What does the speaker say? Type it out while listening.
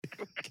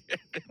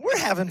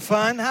having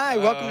fun. Hi,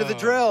 welcome to The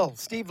Drill.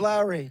 Steve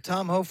Lowry,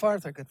 Tom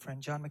Hofarth, our good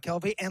friend John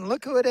McKelvey, and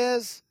look who it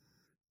is,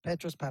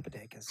 Petros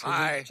Papadakis.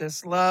 Hi. We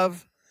just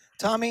love.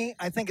 Tommy,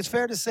 I think it's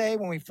fair to say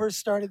when we first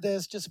started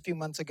this just a few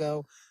months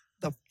ago,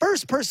 the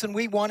first person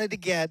we wanted to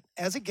get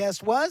as a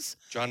guest was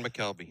John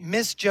McKelvey.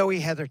 Miss Joey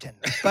Heatherton,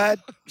 but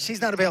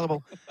she's not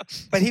available.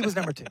 But he was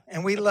number 2.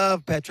 And we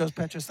love Petros.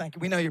 Petros, thank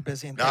you. We know you're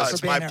busy. And No, thanks it's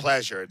for being my there.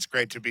 pleasure. It's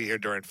great to be here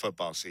during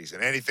football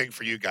season. Anything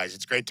for you guys.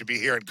 It's great to be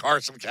here in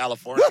Carson,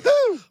 California,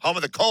 home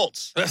of the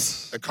Colts,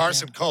 the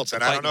Carson Colts.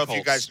 And I don't know if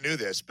you guys knew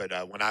this, but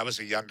when I was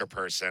a younger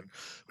person,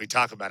 we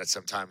talk about it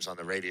sometimes on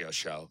the radio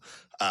show.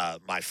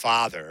 My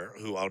father,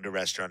 who owned a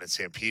restaurant in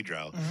San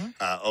Pedro,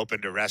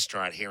 opened a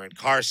restaurant here in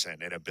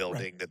Carson in a building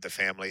that the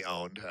family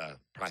owned,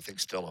 I think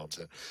still owns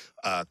it,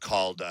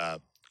 called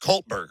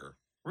Colt Burger.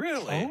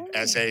 Really? Oh.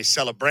 As a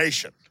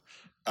celebration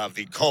of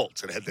the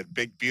Colts. It had the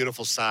big,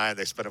 beautiful sign.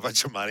 They spent a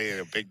bunch of money in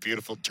a big,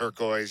 beautiful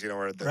turquoise,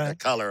 or the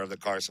color of the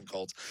Carson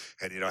Colts.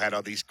 And, had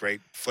all these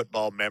great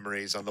football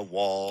memories on the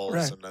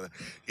walls.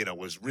 And,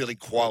 was really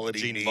quality.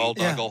 Gene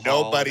Balduggle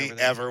Hall. Nobody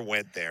ever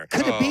went there.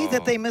 Could it be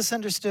that they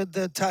misunderstood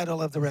the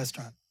title of the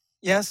restaurant?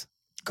 Yes?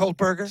 Colt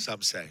Burger?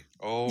 Some say.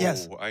 Oh,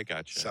 yes. I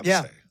got you. Some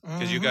say.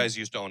 Because you guys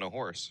used to own a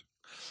horse.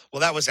 Well,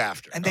 that was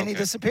after. And then he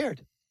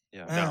disappeared.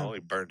 Yeah. No, he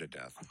burned to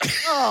death.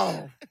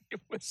 Oh.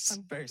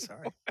 I'm very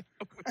sorry.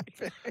 I'm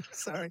very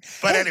sorry.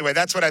 But anyway,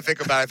 that's what I think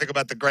about. I think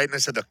about the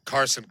greatness of the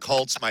Carson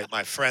Colts.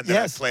 My friend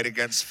that I played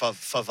against,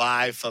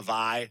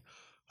 Favai,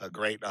 a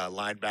great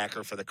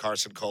linebacker for the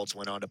Carson Colts,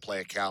 went on to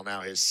play at Cal.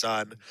 Now his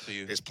son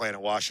is playing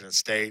at Washington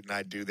State, and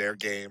I do their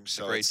games.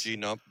 So the great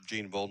Gene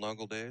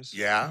Voldnuggle days.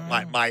 Yeah,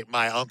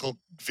 my uncle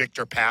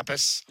Victor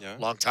Pappas,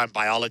 longtime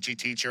biology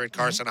teacher at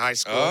Carson High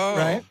School. Oh.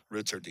 Right.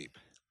 Roots are deep.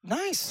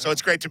 Nice. So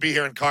it's great to be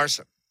here in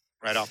Carson.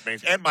 Right off Main.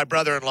 And my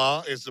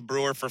brother-in-law is the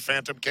brewer for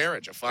Phantom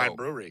Carriage, a fine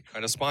brewery.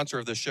 And a sponsor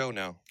of the show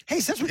now.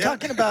 Hey, since we're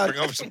talking about... Bring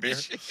over some beer.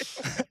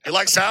 You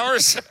like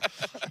sours?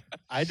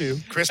 I do.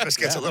 Christmas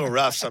gets a little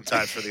rough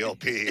sometimes for the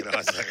OP. It's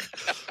like,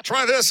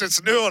 try this,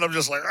 it's new. And I'm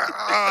just like,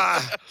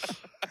 ah.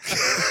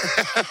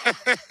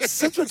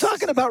 Since we're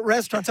talking about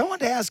restaurants, I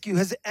wanted to ask you,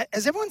 has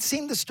everyone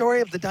seen the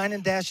story of the Dine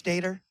and Dash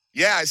dater?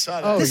 Yeah, I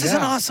saw that. This is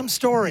an awesome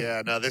story.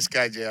 Yeah, no, this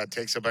guy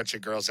takes a bunch of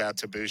girls out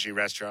to bougie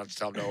restaurants,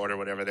 tell them to order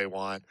whatever they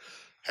want.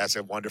 Has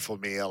a wonderful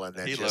meal, and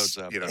then he just,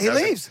 loads up. He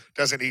leaves.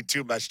 Doesn't eat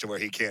too much to where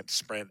he can't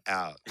sprint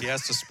out. He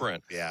has to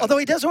sprint. Yeah. Although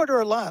he does order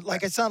a lot.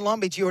 Like I saw in Long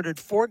Beach, he ordered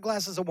 4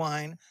 glasses of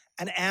wine,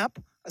 an app,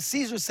 a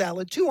Caesar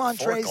salad, 2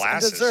 entrees, 4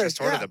 glasses, and dessert.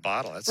 just order the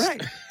bottle. That's right.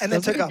 And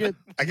then took off.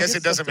 I guess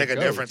it doesn't make a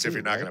difference if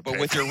you're not going to pay. But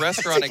with your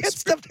restaurant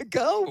stuff to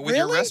go. With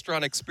your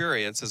restaurant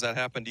experience, has that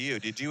happened to you?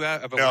 Did you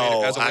have a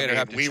no, way as a way to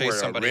have to we chase were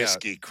somebody a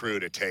risky crew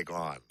to take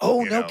on.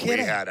 Oh, no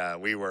kidding.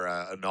 We were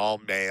an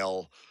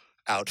all-male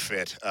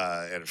outfit,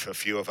 and a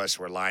few of us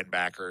were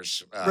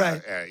linebackers.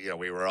 Right.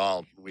 We were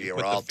all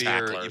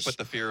tacklers. You put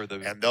the fear of the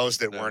and those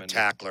that weren't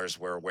tacklers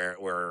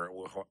were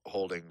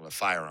holding the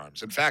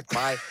firearms. In fact,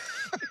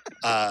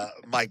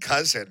 my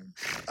cousin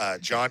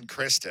John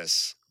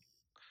Christus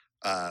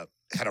had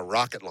a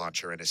rocket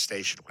launcher in his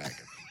station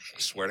wagon. I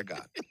swear to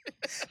God.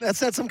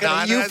 That's not some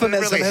kind of euphemism.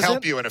 It doesn't really help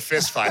it? you in a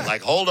fist fight.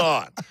 Like, hold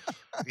on.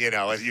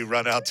 And you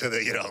run out to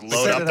the,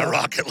 load up the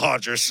rocket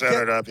launcher,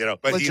 set it up,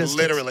 But Logistics. he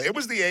literally, it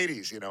was the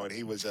 80s, and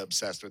he was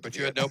obsessed with But the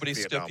you had nobody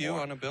Vietnam stiff you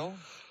War. on a bill?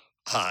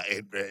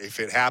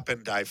 If it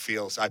happened, I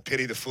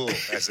pity the fool,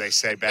 as they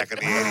say back in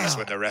the 80s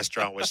when the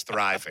restaurant was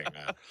thriving.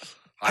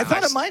 I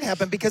thought it might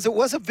happen because it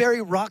was a very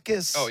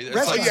raucous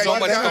restaurant. so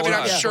much I mean, going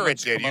I'm on. sure it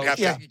did. You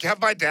have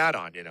my dad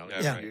on,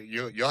 Yeah.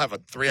 You'll have a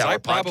 3-hour I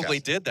podcast. probably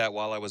did that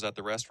while I was at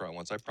the restaurant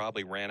once. I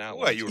probably ran out.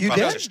 Well, you were You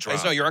probably did? just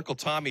drunk. No, your Uncle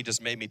Tommy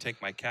just made me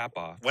take my cap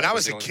off. When That I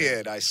was the a only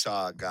kid, I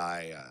saw a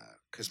guy,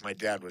 because my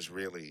dad was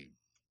really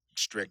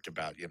strict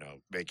about,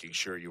 making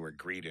sure you were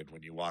greeted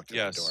when you walked in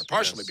the door.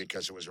 Partially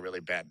because it was a really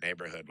bad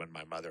neighborhood when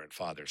my mother and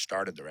father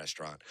started the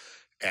restaurant.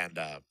 And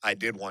I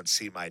did once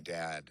see my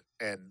dad.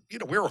 And,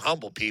 we were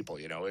humble people,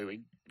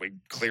 we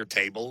clear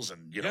tables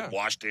and,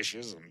 wash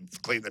dishes and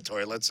clean the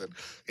toilets. And,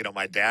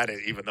 my dad,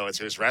 even though it's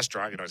his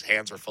restaurant, his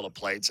hands were full of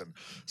plates. And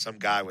some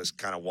guy was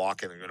kind of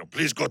walking and,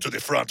 please go to the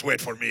front, wait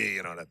for me.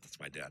 That's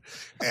my dad.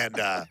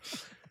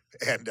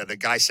 And the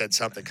guy said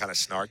something kind of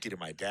snarky to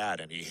my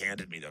dad, and he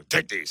handed me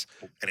take these.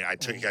 And I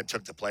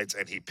took the plates,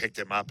 and he picked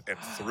him up and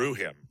threw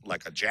him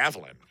like a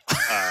javelin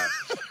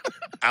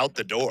out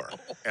the door.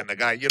 And the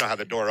guy, how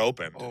the door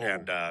opened,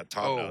 and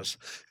Tom knows.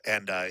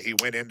 And he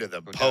went into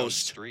the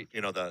post,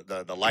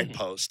 the light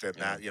post, and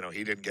that,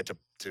 he didn't get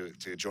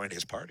to join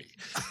his party.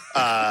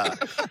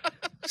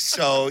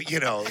 So,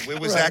 it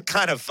was that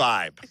kind of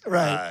vibe.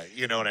 Right.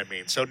 You know what I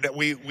mean? So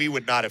we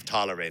would not have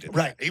tolerated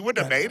Right. that. He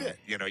wouldn't have made it.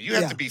 You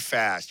have to be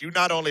fast. You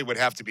not only would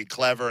have to be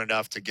clever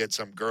enough to get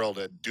some girl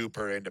to dupe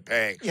her into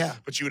paying,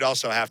 but you would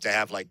also have to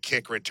have, like,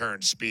 kick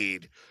return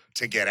speed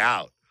to get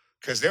out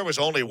because there was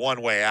only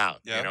one way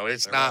out. Yeah, you know,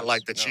 it's there not was.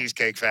 like the No.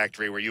 Cheesecake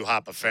Factory where you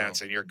hop a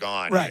fence and you're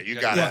gone. Right. You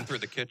Yeah, got going through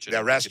the kitchen.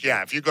 the rest.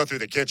 Yeah, if you go through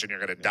the kitchen, you're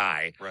going to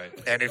die. Right.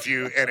 And if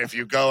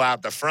you go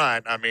out the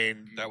front, I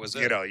mean, That was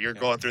you it. know, you're Yeah.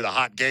 going through the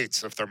hot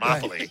gates of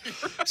Thermopylae.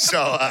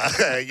 So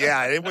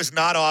yeah, it was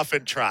not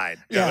often tried.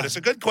 Yeah. But it's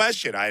a good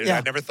question.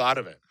 I never thought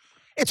of it.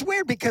 It's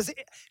weird because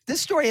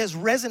this story has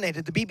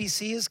resonated. The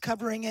BBC is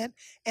covering it,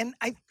 and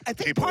I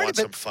think People part want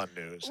of it, some fun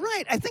news.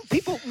 right? I think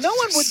no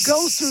one would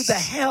go through the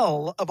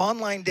hell of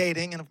online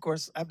dating, and of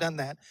course I've done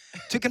that,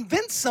 to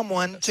convince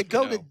someone to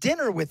go to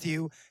dinner with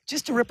you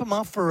just to rip them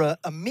off for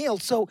a meal.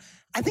 So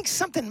I think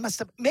something must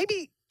have,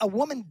 maybe a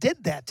woman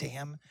did that to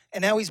him,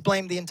 and now he's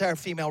blamed the entire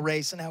female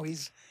race, and now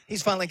he's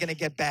finally going to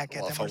get back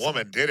at Well, them. if or a something.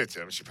 woman did it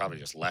to him, she probably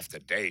just left the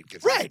date.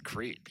 Gets Right. like a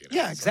creep. You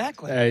know? Yeah,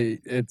 exactly.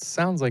 It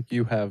sounds like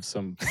you have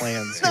some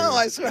plans here. No,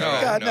 I swear to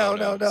God,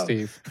 no.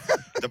 Steve.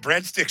 The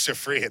breadsticks are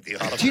free at the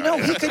Olive Do you know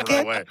Garden. he That's could the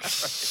right get?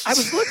 way. I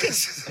was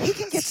looking. He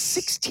can get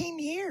 16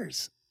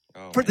 years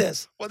Oh, for man.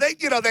 this. Well,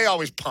 they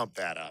always pump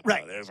that up.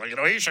 Right. There's like,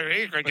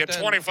 he could get then-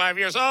 25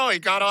 years. Oh, he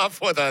got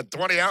off with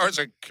 20 hours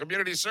of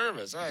community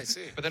service. I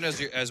see. But then,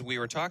 as we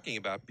were talking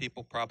about,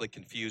 people probably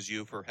confuse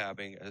you for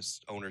having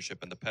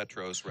ownership in the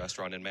Petros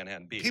restaurant in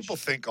Manhattan Beach. People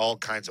think all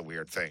kinds of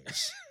weird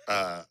things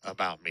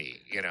about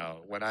me. You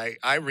know, when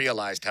I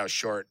realized how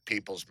short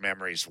people's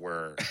memories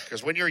were,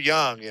 because when you're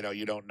young,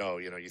 you don't know.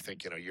 You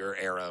think, your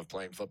era of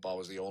playing football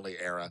was the only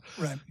era.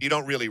 Right. You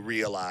don't really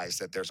realize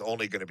that there's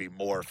only going to be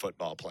more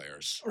football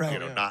players. Right.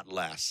 Not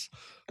less.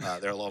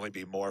 There'll only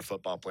be more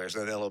football players,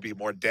 and there'll be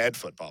more dead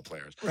football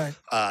players. Right.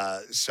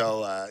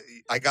 So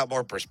I got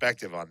more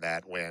perspective on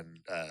that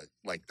when,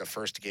 like, the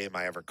first game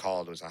I ever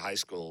called was a high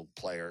school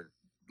player,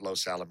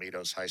 Los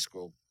Alamitos high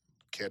school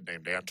kid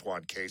named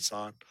Antoine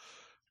Cason,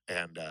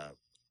 and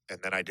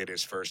then I did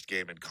his first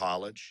game in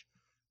college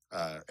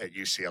at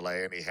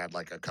UCLA, and he had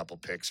like a couple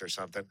picks or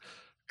something.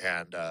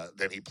 And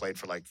then he played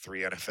for like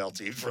 3 NFL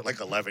teams for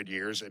like 11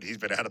 years, and he's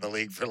been out of the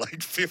league for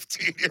like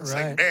 15 years.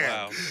 Right. Like, man,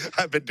 Wow.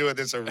 I've been doing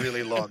this a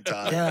really long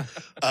time. Yeah.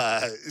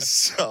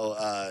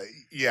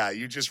 Yeah,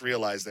 you just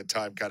realize that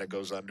time kind of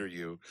goes under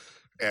you,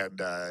 and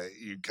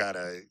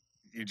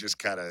you just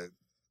kind of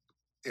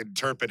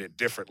interpret it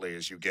differently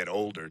as you get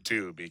older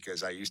too.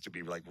 Because I used to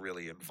be like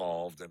really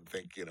involved and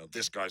think,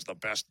 this guy's the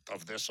best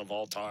of this of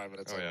all time, and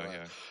it's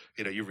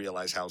you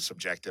realize how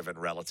subjective and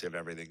relative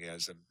everything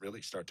is, and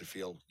really start to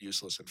feel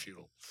useless and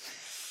futile.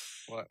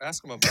 Well,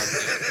 ask him about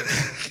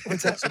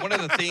that. So one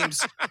of the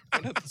themes,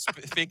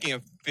 speaking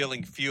of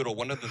feeling futile,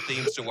 one of the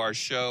themes to our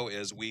show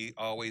is we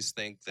always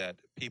think that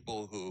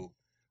people who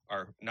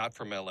are not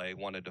from LA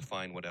want to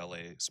define what LA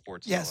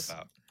sports is all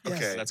about. Yes.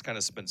 Okay. So that's kind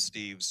of been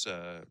Steve's.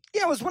 Yeah,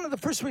 it was one of the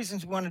first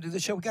reasons we wanted to do the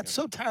show. We got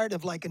so tired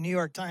of like a New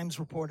York Times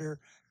reporter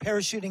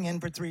parachuting in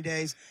for 3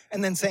 days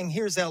and then saying,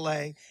 here's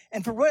LA.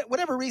 And for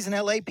whatever reason,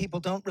 LA people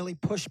don't really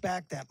push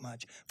back that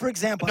much. For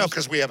example, No,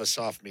 because we have a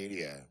soft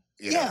media.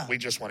 Yeah. We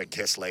just want to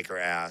kiss Laker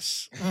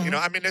ass. Mhm.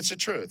 I mean, it's the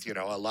truth.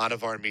 A lot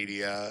of our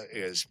media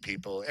is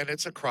people, and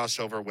it's a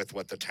crossover with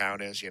what the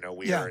town is.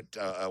 We are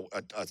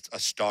a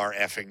star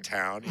effing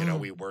town. Mhm.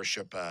 We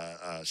worship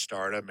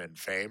stardom and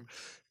fame.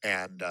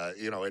 And,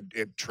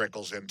 it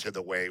trickles into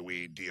the way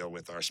we deal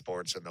with our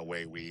sports and the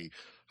way we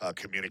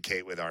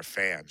communicate with our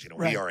fans.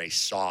 Right. We are a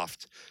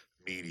soft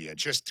media,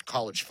 just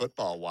college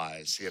football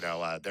wise.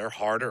 They're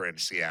harder in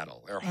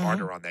Seattle. They're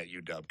harder on that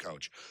UW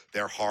coach.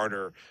 They're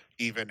harder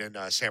even in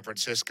San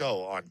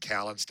Francisco on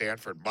Cal and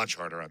Stanford, much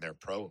harder on their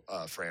pro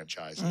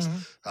franchises.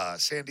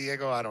 San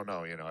Diego, I don't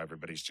know.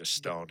 Everybody's just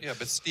stoned. Yeah,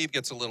 but Steve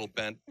gets a little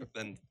bent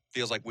and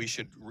feels like we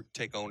should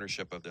take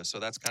ownership of this. So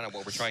that's kind of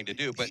what we're trying to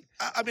do. But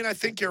I mean, I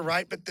think you're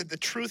right. But the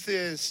truth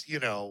is,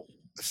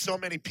 so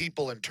many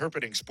people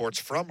interpreting sports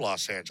from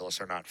Los Angeles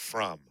are not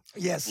from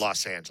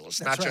Los Angeles.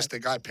 That's Not just the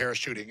guy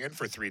parachuting in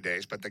for 3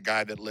 days, but the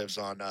guy that lives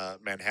on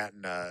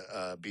Manhattan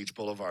Beach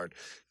Boulevard.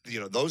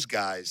 Those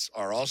guys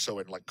are also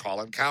in, like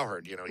Colin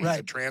Cowherd. He's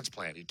a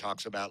transplant. He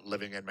talks about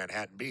living in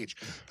Manhattan Beach,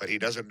 but he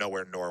doesn't know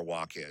where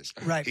Norwalk is.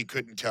 Right. He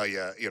couldn't tell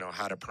you,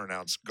 how to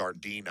pronounce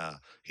Gardena.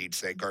 He'd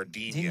say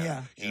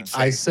Gardenia. He'd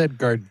say, I said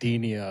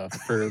Gardenia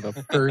for the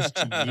first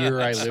year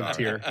I lived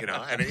here.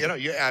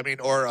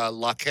 Or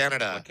La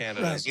Canada.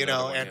 Canada,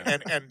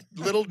 Right. And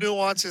little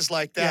nuances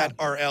like that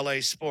are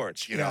LA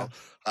sports.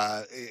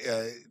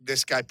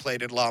 This guy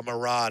played at La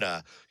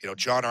Mirada.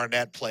 John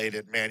Arnett played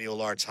at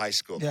Manual Arts High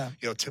School. Yeah.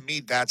 To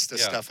me, that's the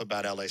stuff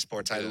about LA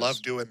sports. I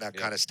love doing that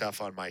kind of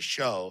stuff on my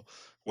show.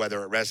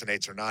 Whether it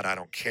resonates or not, I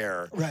don't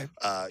care. Right.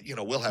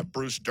 We'll have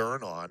Bruce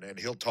Dern on, and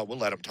we'll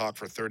let him talk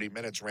for 30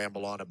 minutes,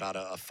 ramble on about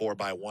a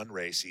 4x1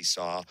 race he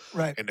saw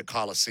in the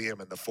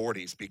Coliseum in the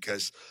 40s,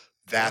 because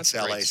that's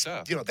great LA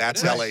stuff.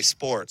 That's It is. LA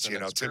sports. It's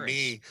an To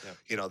me,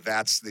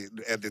 experience.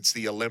 it's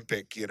the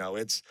Olympic.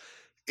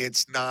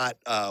 It's not,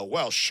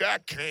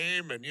 Shaq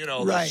came and,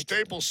 the Right.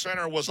 Staples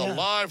Center was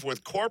alive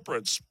with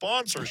corporate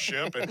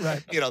sponsorship. And,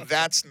 Right.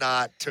 that's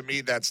not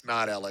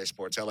LA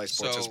sports. LA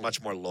sports is So-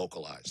 much more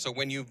localized. So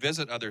when you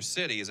visit other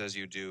cities, as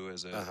you do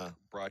as a Uh-huh.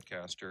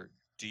 broadcaster,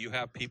 do you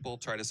have people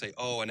try to say,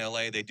 "Oh, in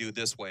LA they do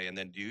this way," and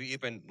then do you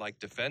even like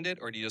defend it,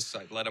 or do you just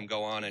like, let them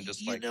go on and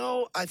just like?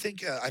 I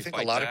think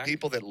a lot of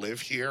people that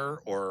live here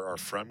or are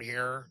from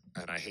here,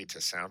 and I hate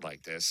to sound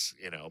like this,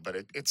 but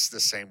it's the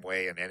same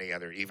way in any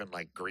other, even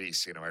like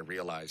Greece. I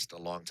realized a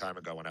long time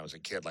ago when I was a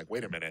kid, like,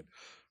 wait a minute,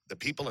 the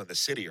people in the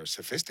city are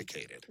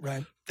sophisticated.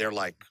 Right. They're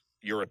like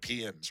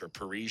Europeans or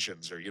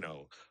Parisians or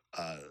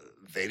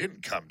they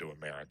didn't come to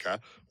America.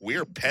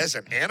 We're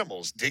peasant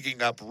animals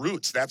digging up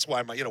roots. That's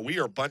why we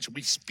are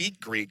we speak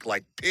Greek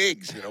like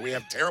pigs. We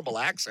have terrible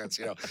accents.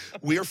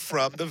 We're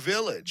from the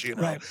village.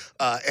 Right.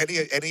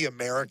 Any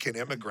American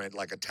immigrant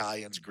like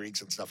Italians,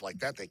 Greeks, and stuff like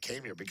that, they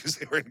came here because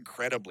they were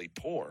incredibly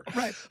poor.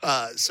 Right.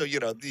 So you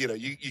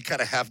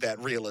kind of have that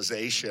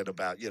realization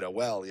about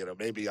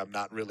maybe I'm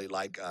not really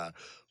like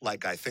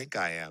I think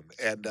I am.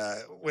 And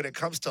when it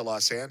comes to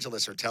Los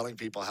Angeles or telling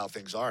people how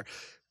things are,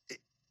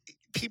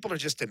 people are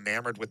just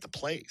enamored with the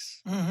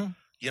place. Mm-hmm.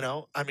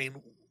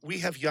 We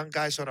have young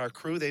guys on our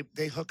crew.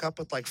 They hook up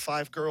with like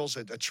 5 girls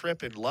a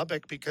trip in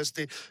Lubbock because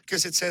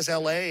it says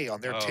L.A.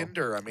 on their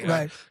Tinder.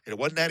 Right. It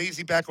wasn't that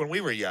easy back when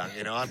we were young.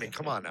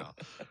 Come on now.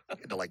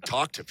 Like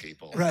talk to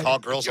people, right. Call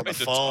girls on the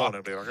phone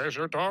and be like, "Is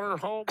your daughter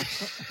home?"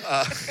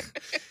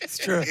 It's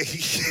true.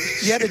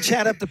 You had to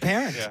chat up the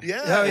parents.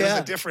 Yeah. It was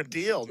a different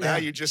deal. Now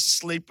you just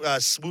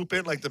swoop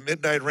in like the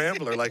Midnight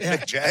Rambler, like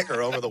Mick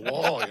Jagger over the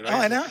wall. Oh,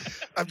 I know.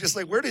 I'm just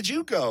like, where did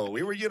you go?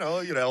 We were,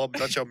 a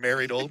bunch of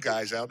married old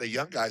guys out. The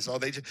young guys,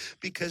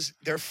 because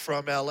they're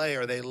from LA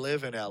or they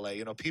live in LA.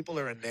 People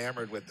are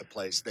enamored with the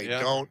place. They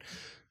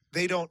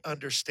don't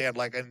understand.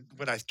 Like, and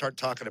when I start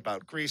talking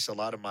about Greece, a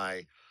lot of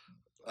my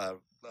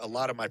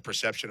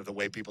perception of the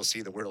way people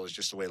see the world is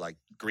just the way like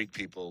Greek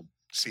people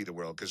see the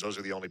world, because those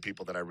are the only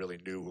people that I really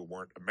knew who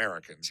weren't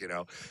Americans,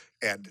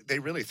 and they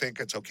really think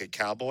it's okay.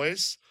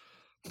 Cowboys,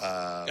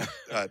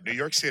 New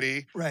York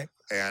City, right,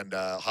 and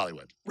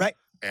Hollywood, right,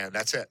 and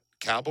that's it.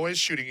 Cowboys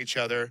shooting each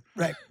other,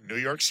 right, New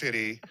York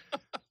City,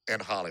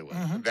 and Hollywood.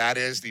 Mm-hmm. That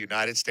is the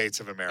United States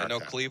of America. And no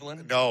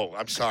Cleveland? No,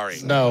 I'm sorry.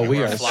 No,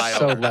 we are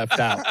so left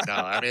out.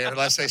 No,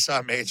 unless they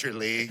saw Major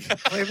League.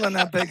 Cleveland,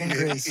 not big in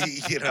Greece.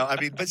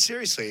 But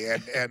seriously,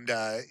 and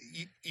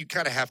you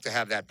kind of have to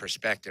have that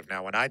perspective.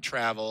 Now, when I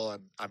travel,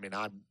 and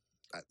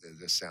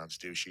this sounds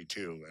douchey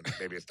too, and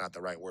maybe it's not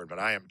the right word, but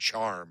I am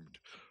charmed,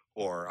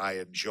 or I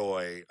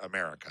enjoy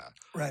America.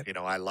 Right.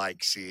 I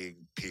like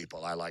seeing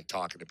people. I like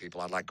talking to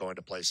people. I like going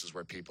to places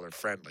where people are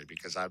friendly,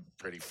 because I'm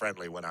pretty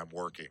friendly when I'm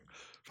working.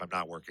 If I'm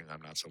not working,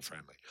 I'm not so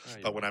friendly.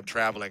 But when I'm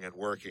traveling and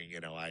working,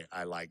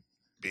 I like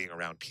being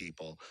around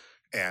people.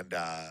 And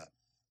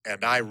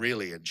I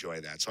really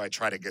enjoy that. So I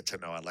try to get to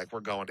know it. Like, we're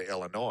going to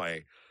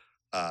Illinois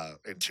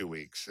in 2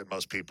 weeks. And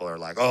most people are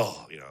like,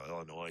 oh,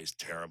 Illinois is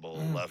terrible.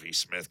 Lovey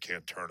Smith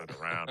can't turn it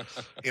around.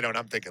 And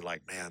I'm thinking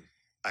like, man,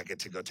 I get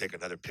to go take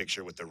another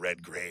picture with the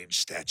Red Grange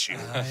statue,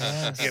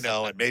 yes.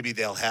 And maybe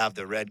they'll have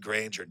the Red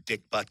Grange or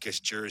Dick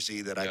Butkus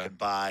jersey that I can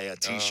buy, a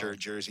T-shirt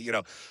jersey,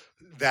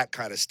 that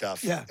kind of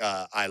stuff. Yeah.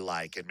 I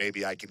like. And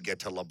maybe I can get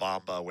to La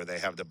Bamba, where they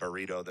have the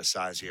burrito the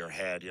size of your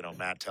head.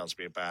 Matt tells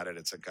me about it.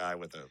 It's a guy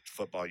with a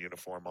football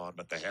uniform on,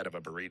 but the head of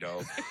a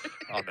burrito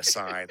on the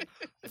sign.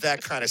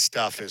 That kind of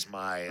stuff is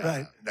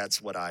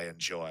that's what I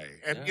enjoy.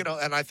 And,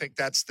 and I think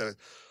that's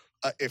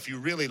if you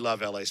really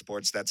love LA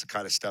sports, that's the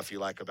kind of stuff you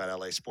like about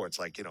LA sports.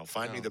 Like,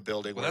 find me the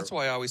building. Well, that's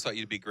why I always thought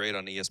you'd be great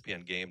on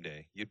ESPN Game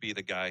Day. You'd be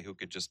the guy who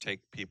could just take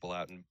people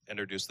out and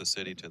introduce the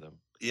city to them.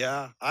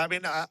 Yeah. I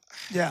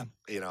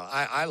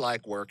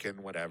like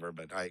working, whatever,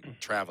 but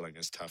traveling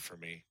is tough for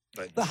me.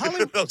 But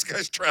those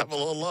guys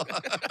travel a lot.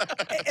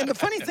 And the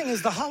funny thing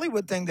is, the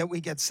Hollywood thing that we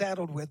get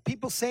saddled with,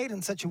 people say it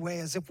in such a way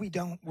as if we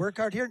don't work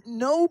hard here.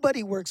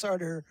 Nobody works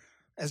harder,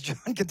 as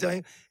John can tell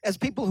you, as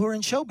people who are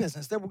in show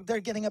business. They're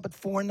getting up at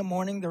 4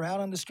 a.m. They're out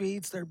on the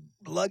streets. They're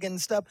lugging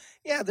stuff.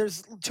 Yeah,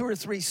 there's 2 or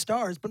 3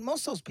 stars, but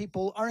most of those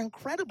people are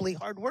incredibly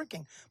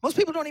hardworking. Most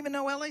people don't even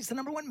know LA's the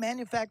 #1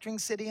 manufacturing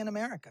city in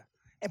America.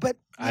 But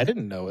I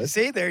didn't know it.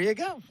 See, there you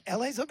go.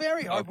 LA's a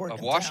very hardworking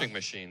of washing town.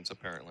 machines,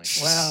 apparently.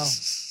 Wow,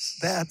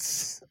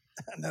 that's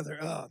another.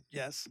 Oh,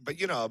 yes. But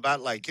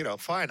about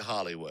find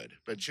Hollywood,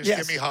 but just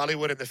give me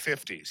Hollywood in the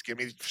 50s.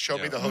 Show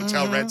me the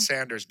hotel Red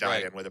Sanders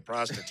died in with a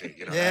prostitute.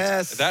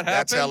 Yes,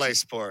 that's LA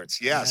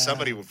sports. Yeah,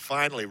 somebody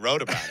finally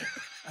wrote about it.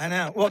 I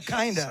know. Well,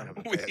 kind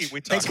of. We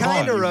they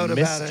kind of wrote about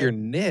missed it. your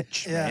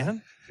niche,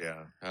 man.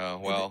 Yeah. Oh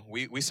well,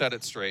 we set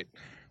it straight.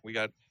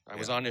 I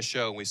was on his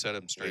show, and we set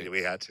him straight.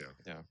 We had to.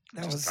 Yeah.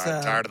 That was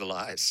tired of the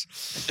lies.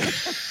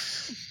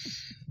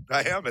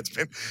 I am.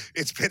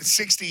 It's been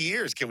 60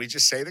 years. Can we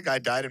just say the guy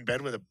died in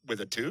bed with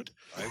a toot?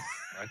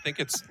 I think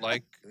it's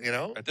like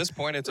at this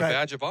point it's a Right.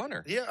 badge of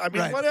honor. Yeah, I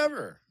mean Right.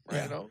 whatever.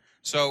 Yeah.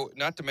 So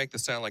not to make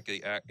this sound like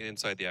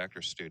inside the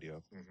actor's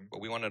studio, Mhm. but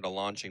we wanted a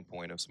launching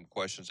point of some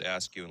questions to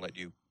ask you and let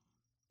you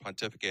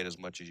pontificate as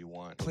much as you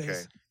want. Please.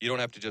 Okay. You don't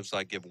have to just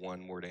give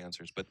one-word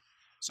answers, but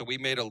so we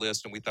made a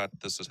list and we thought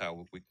this is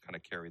how we kind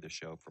of carry the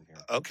show from here.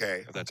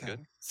 Okay. If that's Okay.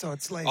 good. So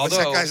it's like What's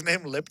that Although- guy's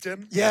name?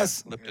 Lipton?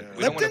 yes, Lipton. Yeah.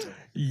 We don't want Lipton.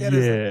 to. Yeah,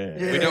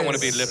 Yeah. We don't want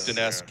to be Yes.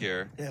 Lipton-esque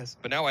here. Yes.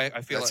 But now I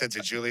feel That's like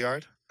it to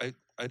Juilliard?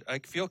 I I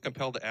feel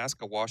compelled to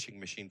ask a washing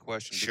machine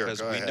question Sure,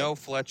 because go we ahead. know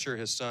Fletcher,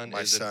 his son,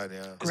 My is son,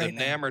 is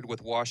enamored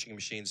with washing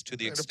machines to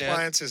the and extent.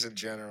 appliances in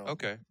general.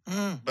 Okay.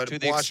 But to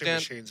the washing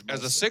extent, machines as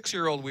a mostly.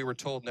 6-year-old, we were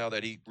told now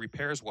that he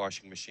repairs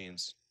washing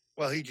machines.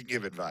 Well, he can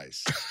give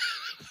advice.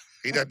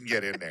 He doesn't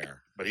get in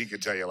there, but he can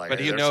tell you, like, But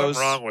hey, he there's knows-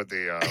 something wrong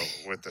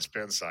with the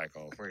spin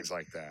cycle, things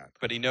like that.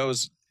 But he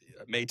knows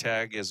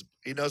Maytag is.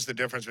 He knows the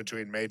difference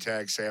between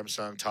Maytag,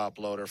 Samsung, top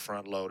loader,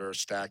 front loader,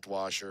 stacked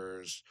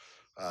washers,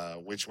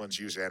 which ones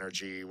use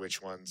energy,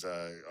 which ones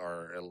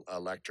are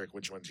electric,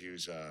 which ones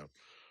use,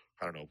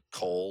 I don't know,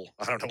 coal.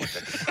 I don't know what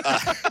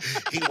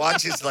the. He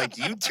watches like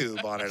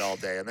YouTube on it all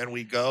day, and then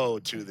we go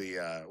to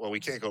the. Well, we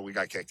can't go. We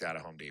got kicked out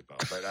of Home Depot,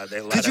 but they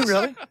let us. Did you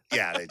really?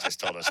 Yeah, they just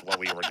told us what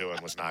we were doing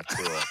was not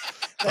cool.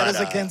 That is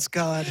against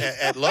God.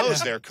 At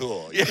Lowe's, they're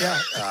cool. Yeah.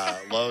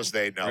 Lowe's,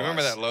 they know.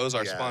 Remember us. that Lowe's,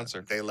 our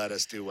sponsor. They let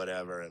us do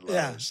whatever at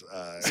Yeah. Lowe's.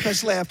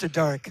 Especially after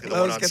dark. The one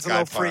Lowe's on gets a Sky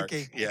little Park.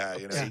 freaky. Yeah,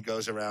 he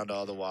goes around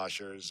all the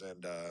washers,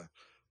 and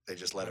they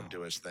just let him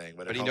do his thing.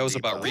 But he at knows Home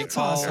about Depot,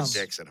 recalls. There's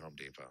dicks at Home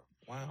Depot.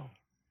 Wow.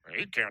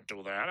 You can't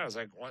do that. I was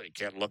like, what? You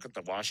can't look at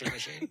the washing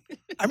machine?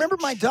 I remember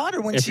my daughter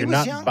when If she you're was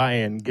not young.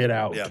 buying, get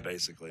out. Yeah,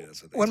 basically.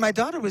 That's what they When my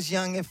tell daughter was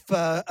young, if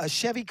a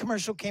Chevy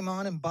commercial came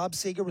on and Bob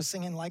Seger was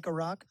singing Like a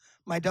Rock,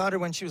 my daughter,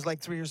 when she was like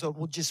 3 years old,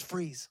 would just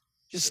freeze,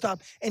 just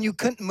stop. And you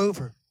couldn't move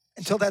her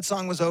until that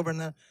song was over. And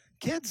the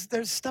kids,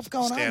 there's stuff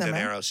going on Stand there, an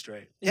man. arrow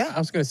straight. Yeah, I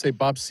was going to say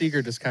Bob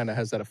Seger just kind of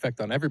has that effect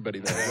on everybody,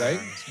 though, right?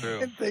 It's true.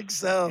 I think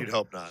so. You'd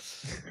hope not.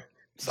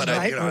 But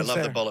Right, I was love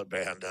the there. Bullet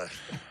Band.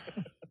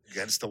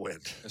 Against the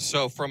wind.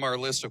 So, from our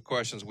list of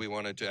questions, we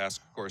wanted to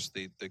ask, of course,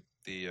 the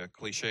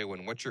cliche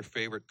one. What's your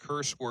favorite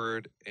curse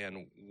word,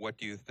 and what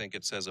do you think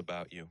it says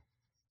about you?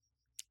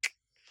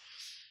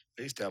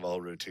 I used to have a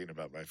whole routine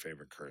about my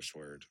favorite curse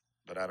word,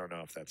 but I don't know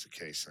if that's the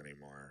case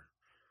anymore.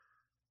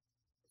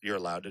 You're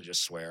allowed to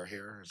just swear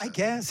here? I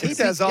guess. He It's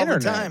the does all the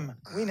internet. time.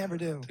 We never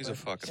do. He's a but,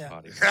 fucking yeah.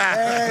 potty.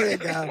 There you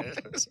go.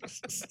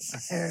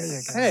 There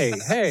you go. Hey,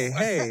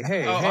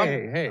 Oh,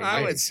 hey.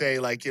 I would say,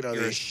 like, You're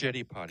a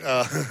shitty potty.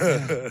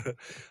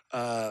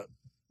 I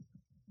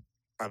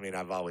mean,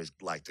 I've always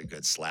liked a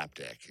good slap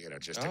dick,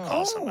 just to Oh.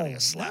 call somebody Oh,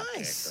 a slap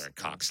nice. dick or a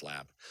cock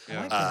slap.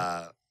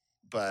 Yeah.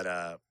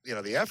 But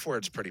the F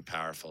word's pretty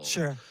powerful.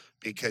 Sure.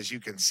 Because you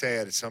can say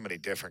it in so many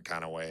different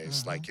kind of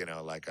ways,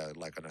 Mhm. like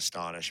like an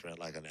astonishment,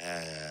 like an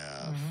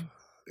F,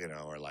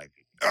 Mhm. or like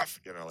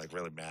F, like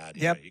really mad.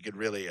 Yep. You could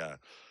really,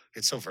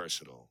 it's so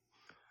versatile.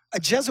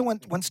 A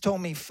Jesuit once told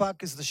me,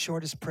 fuck is the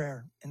shortest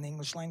prayer in the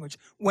English language.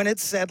 When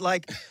it's said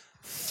like,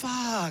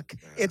 fuck,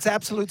 it's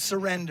absolute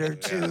surrender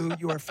to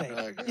your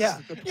faith. Yeah,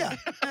 yeah.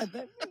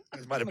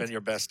 It might have been your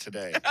best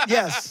today.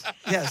 Yes,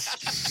 yes.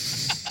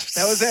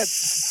 That was it.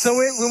 So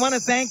we want to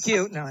thank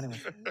you. No, anyway.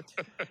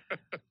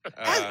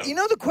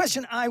 The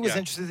question I was yeah,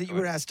 interested that you go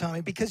would ask,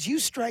 Tommy, because you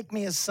strike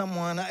me as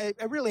someone, I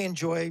really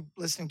enjoy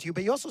listening to you,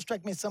 but you also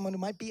strike me as someone who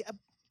might be a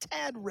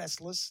tad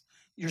restless.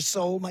 Your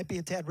soul might be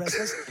a tad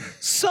restless.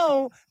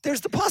 So there's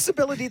the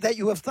possibility that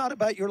you have thought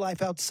about your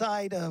life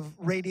outside of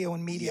radio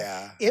and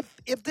media. Yeah.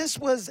 If this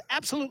was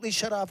absolutely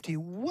shut off to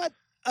you, what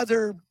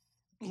other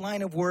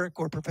line of work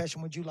or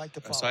profession would you like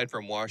to follow? Aside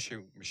from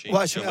washing machine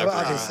Washing, delivery.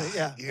 obviously,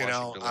 yeah. I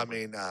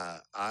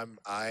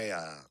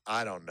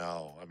don't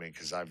know. I mean,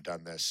 because I've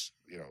done this.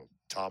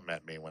 Tom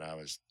met me when I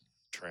was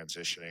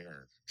transitioning,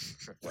 or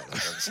well,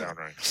 that doesn't sound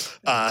right.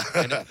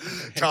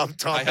 Tom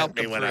met helped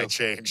me him when I through.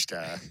 changed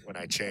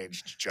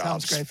Tom's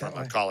jobs great from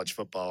that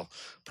a way.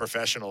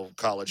 professional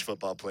college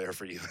football player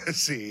for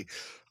USC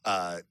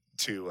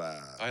to.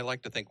 I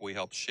like to think we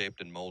helped shaped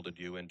and molded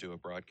you into a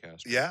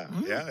broadcaster. Yeah.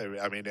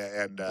 I mean,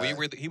 and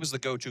He was the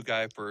go-to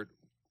guy for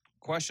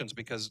questions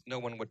because no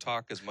one would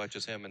talk as much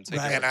as him and say.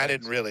 Right. different And I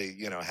things. didn't really,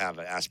 have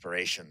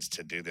aspirations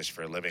to do this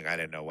for a living. I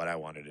didn't know what I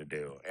wanted to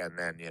do. And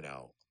then,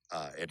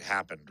 it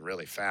happened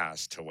really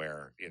fast to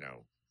where,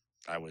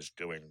 I was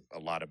doing a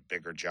lot of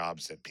bigger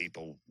jobs that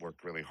people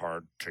worked really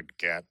hard to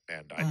get.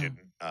 And I didn't,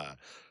 I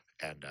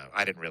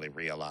didn't really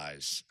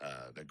realize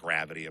the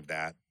gravity of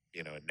that.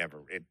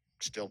 It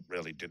still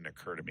really didn't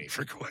occur to me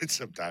for quite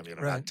some time, not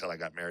Right. until I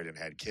got married and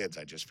had kids.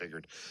 I just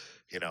figured,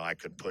 I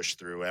could push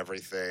through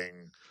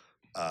everything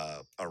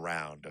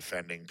around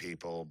offending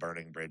people,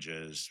 burning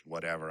bridges,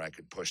 whatever. I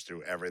could push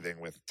through everything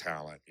with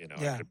talent.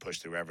 Yeah. I could push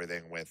through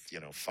everything with,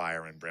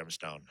 fire and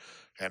brimstone.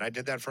 And I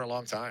did that for a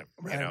long time,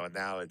 Right. and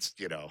now it's,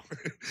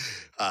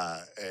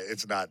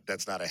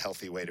 that's not a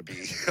healthy way to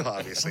be,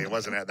 obviously. It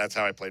wasn't, that's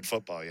how I played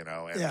football, and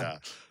Yeah.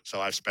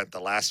 so I've spent the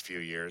last few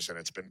years, and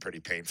it's been pretty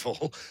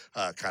painful,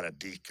 kind of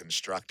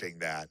deconstructing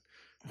that.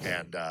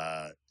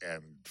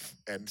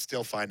 And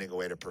still finding a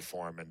way to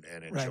perform and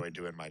enjoy Right.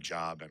 doing my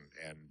job and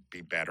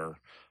be better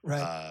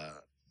Right.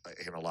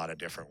 in a lot of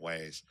different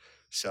ways.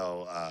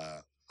 So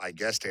I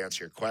guess to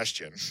answer your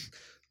question,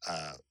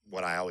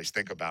 what I always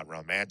think about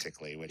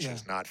romantically, which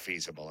is not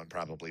feasible and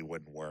probably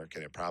wouldn't work,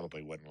 and it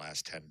probably wouldn't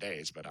last 10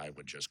 days, but I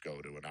would just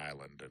go to an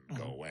island and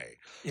go away.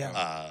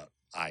 Yeah.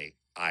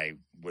 I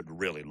would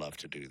really love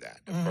to do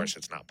that. Of course,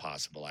 it's not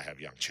possible. I have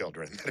young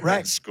children that are Right.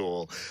 in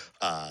school.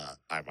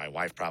 My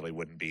wife probably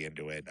wouldn't be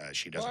into it.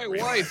 She doesn't My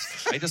realize.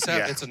 wife. I just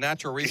have, it's a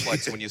natural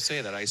reflex when you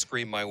say that. I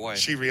scream my wife.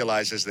 She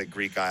realizes that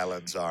Greek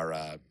islands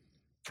are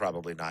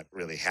probably not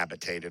really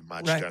habitated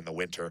much during the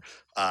winter.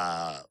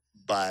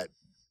 But,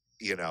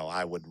 you know,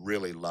 I would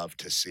really love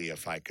to see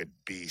if I could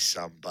be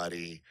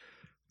somebody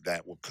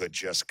that could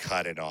just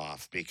cut it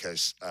off,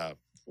 because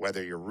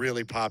whether you're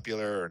really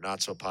popular or not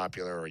so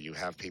popular, or you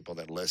have people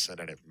that listen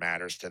and it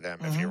matters to them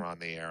if you're on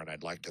the air, and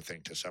I'd like to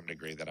think to some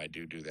degree that I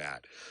do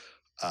that,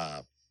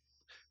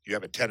 you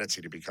have a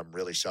tendency to become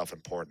really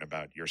self-important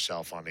about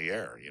yourself on the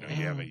air. You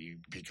know, you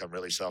become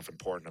really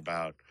self-important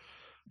about,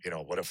 you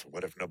know, what if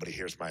nobody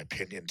hears my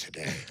opinion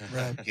today?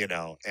 Right. You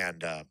know,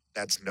 and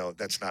that's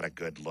not a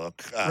good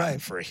look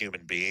for a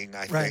human being,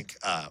 I think.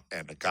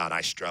 And God,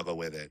 I struggle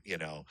with it, you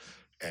know.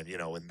 And, you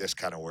know, in this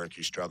kind of work,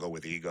 you struggle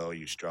with ego,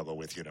 you struggle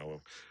with, you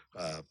know,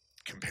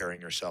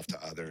 comparing yourself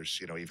to others,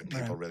 you know, even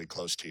people really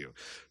close to you.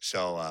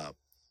 So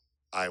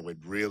I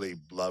would really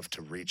love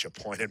to reach a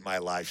point in my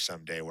life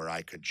someday where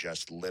I could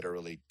just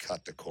literally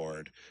cut the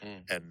cord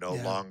and no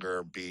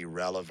longer be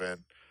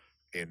relevant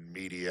in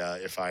media,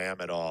 if I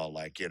am at all,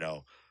 like, you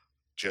know,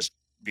 just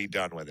be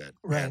done with it.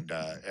 Right.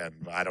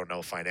 And I don't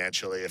know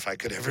financially if I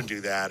could ever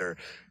do that, or,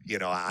 you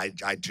know, I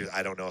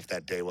don't know if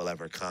that day will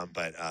ever come,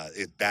 but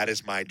that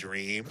is my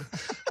dream.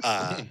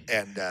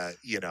 And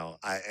you know,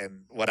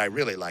 and what I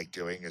really like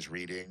doing is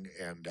reading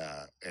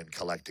and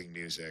collecting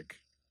music,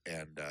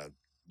 and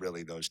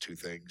really those two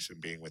things,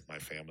 and being with my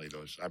family.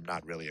 I'm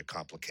not really a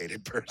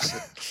complicated person.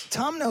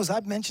 Tom knows,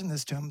 I've mentioned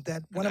this to him,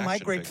 that one of my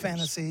great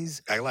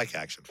fantasies, I like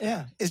action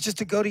figures. is just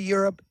to go to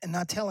Europe and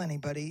not tell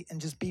anybody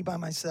and just be by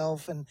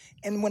myself. And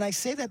when I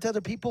say that to other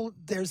people,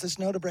 there's this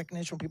note of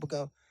recognition when people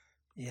go,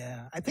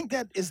 yeah, I think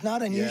that is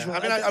not unusual. Yeah.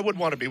 I mean, I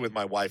wouldn't want to be with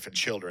my wife and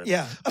children.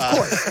 Yeah, of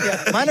course.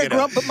 Yeah. Mine are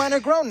grown, but mine are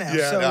grown now.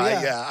 Yeah, so,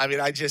 I mean,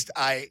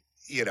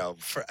 you know,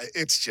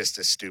 it's just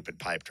a stupid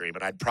pipe dream,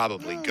 and I'd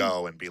probably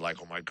go and be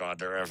like, "Oh my God,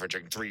 they're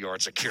averaging 3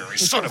 yards a carry,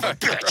 son of a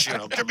bitch!" You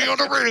know, get me on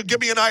the radio,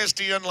 give me an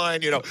ISDN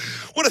line. You know,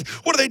 what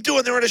are they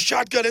doing? They're in a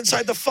shotgun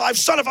inside the 5,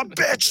 son of a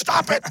bitch!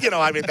 Stop it! You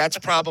know, I mean, that's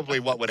probably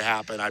what would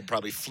happen. I'd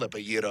probably flip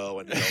a euro,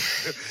 and you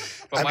know.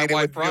 But my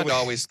wife Rhonda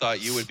always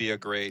thought you would be a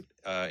great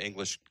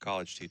English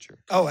college teacher.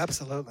 Oh,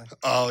 absolutely.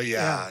 Oh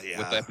yeah.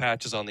 With the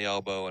patches on the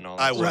elbow and all.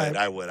 I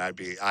that. would.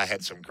 I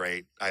had some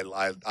great.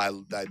 I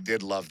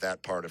did love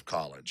that part of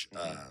college,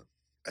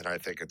 and I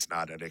think it's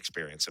not an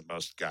experience that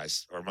most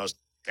guys or most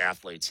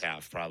athletes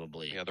have,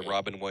 probably. Yeah, the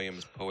Robin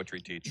Williams poetry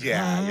teacher.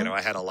 Yeah, you know,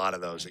 I had a lot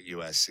of those at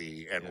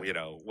USC, and you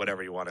know,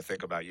 whatever you want to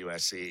think about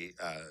USC,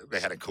 they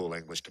had a cool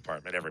English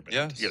department. Everybody,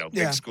 you know,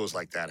 big schools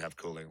like that have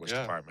cool English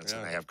departments,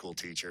 and they have cool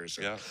teachers.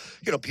 And,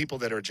 you know, people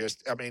that are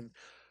just. I mean,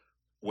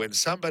 when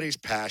somebody's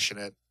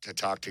passionate to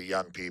talk to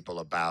young people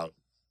about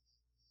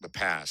the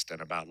past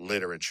and about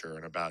literature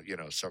and about, you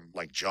know, some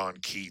like John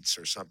Keats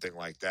or something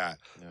like that.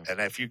 And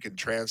if you can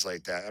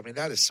translate that, I mean,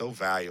 that is so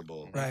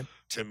valuable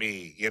to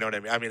me. You know what I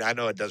mean? I mean, I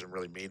know it doesn't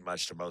really mean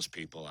much to most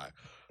people.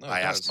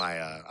 I asked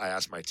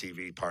my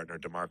TV partner,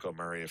 DeMarco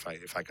Murray, if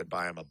I could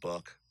buy him a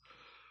book.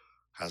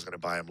 I was going to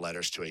buy him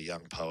Letters to a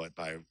Young Poet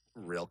by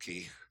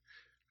Rilke.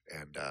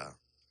 And,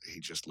 he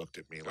just looked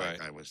at me like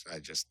and I'm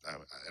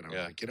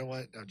like, you know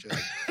what? I'm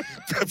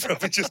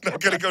probably just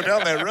not going to go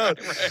down that road.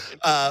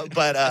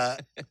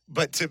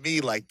 But to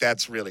me, like,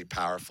 that's really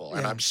powerful.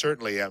 And I'm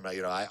certainly,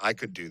 you know, I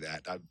could do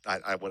that.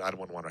 I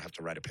wouldn't want to have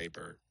to write a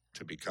paper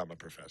to become a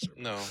professor.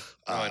 No,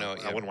 I know.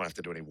 I wouldn't want to have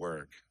to do any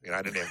work. You know,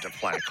 I didn't have to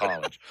apply to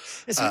college.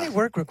 Is there any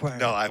work required?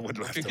 No, I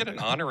wouldn't have to. If you get an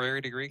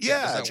honorary degree,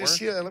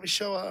 let me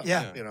show up.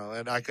 Yeah. You know,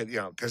 and I could, you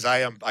know, because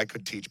I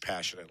could teach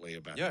passionately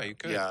about that. You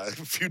could. Yeah, a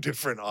few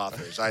different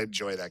authors. I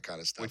enjoy that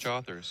kind of stuff. Which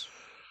authors?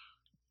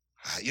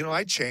 You know,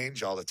 I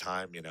change all the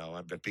time, you know.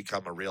 I've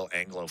become a real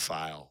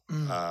Anglophile.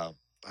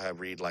 I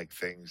read like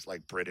things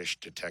like British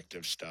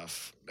detective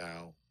stuff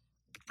now.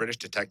 British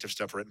detective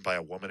stuff written by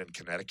a woman in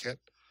Connecticut.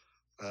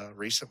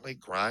 Recently,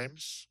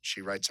 Grimes.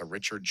 She writes a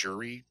Richard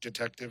Jury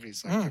detective.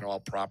 He's like, you know,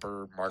 all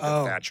proper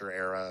Margaret Thatcher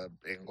era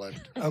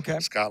England.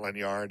 Scotland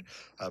Yard.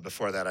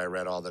 Before that, I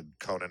read all the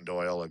Conan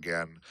Doyle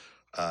again.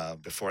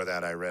 Before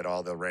that, I read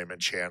all the Raymond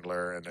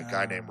Chandler, and a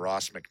guy named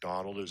Ross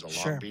McDonald, who's a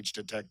Long Beach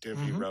detective.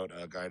 He wrote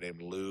a guy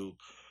named Lou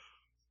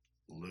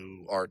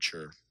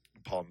Archer,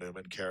 Paul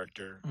Newman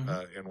character,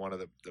 in one of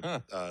the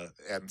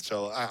and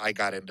so I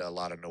got into a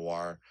lot of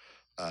noir.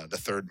 The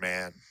Third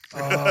Man,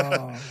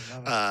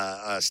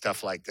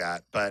 stuff like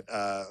that. But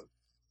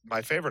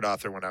my favorite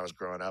author when I was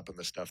growing up, and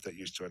the stuff that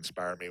used to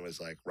inspire me,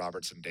 was like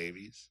Robertson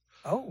Davies.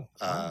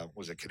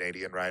 Was a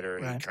Canadian writer.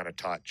 He kind of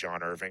taught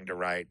John Irving to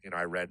write. You know,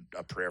 I read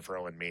A Prayer for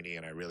Owen Meany,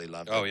 and I really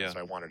loved it. So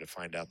I wanted to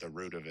find out the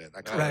root of it.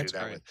 I kind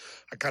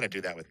of do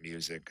that with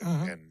music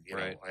and you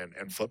know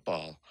and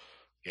football.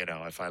 You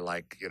know, if I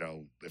like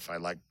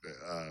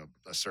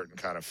a certain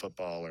kind of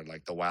football or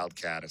like the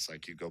Wildcat, it's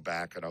like you go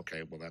back and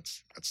okay, well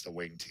that's the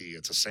wing tee.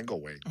 It's a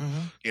single wing,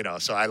 you know.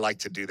 So I like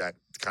to do that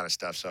kind of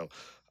stuff. So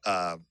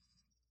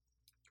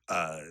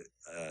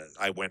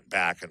I went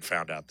back and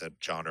found out that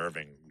John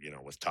Irving, you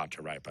know, was taught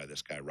to write by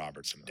this guy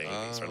Robertson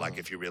Davies. Or like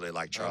if you really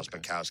like Charles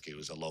Bukowski, who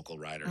was a local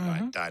writer,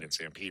 died in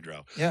San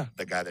Pedro. Yeah.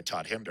 The guy that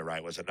taught him to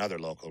write was another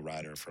local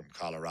writer from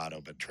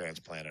Colorado, but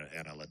transplanted,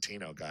 and a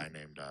Latino guy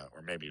named,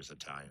 or maybe he was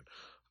Italian,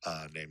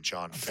 named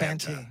John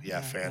Fante.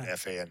 Yeah,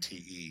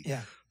 Fante.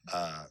 Yeah.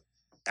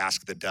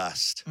 Ask the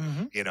Dust.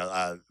 You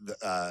know,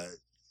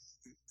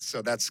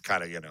 so that's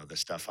kind of, you know, the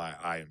stuff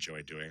I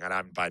enjoy doing. And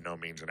I'm by no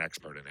means an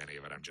expert in any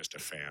of it. I'm just a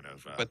fan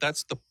of... but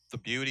that's the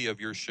beauty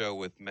of your show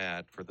with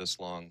Matt for this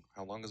long.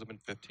 How long has it been?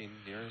 15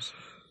 years?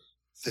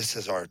 This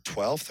is our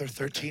 12th or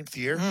 13th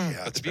year.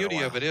 Yeah, but the beauty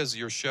of it is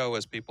your show,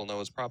 as people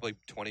know, is probably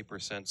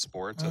 20%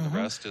 sports and the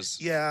rest is...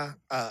 Yeah,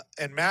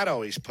 and Matt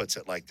always puts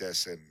it like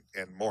this, and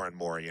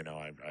more, you know,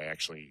 I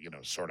actually, you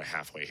know, sort of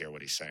halfway hear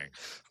what he's saying.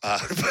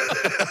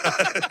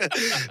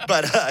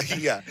 But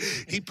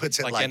he puts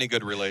it like any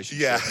good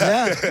relationship.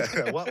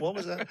 Yeah. What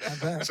was that?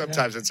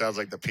 Sometimes it sounds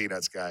like the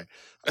Peanuts guy.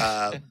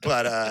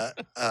 But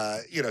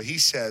you know, he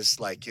says,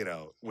 like, you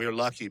know, we're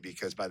lucky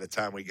because by the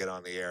time we get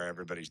on the air,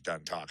 everybody's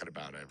done talking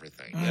about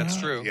everything. That's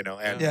true. You know,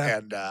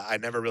 and I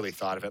never really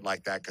thought of it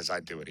like that because I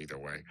do it either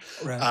way.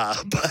 Right.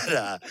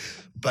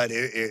 But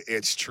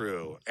it's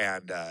true.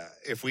 And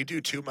if we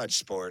do too much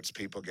sports,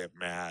 people get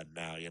mad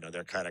now. You know,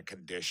 they're kind of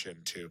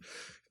conditioned to,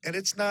 and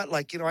it's not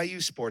like, you know, I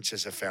use sports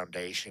as a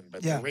foundation,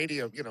 but the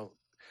radio, you know,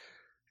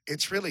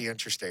 it's really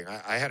interesting.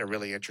 I had a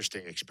really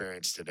interesting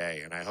experience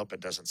today, and I hope it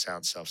doesn't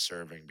sound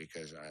self-serving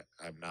because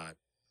I'm not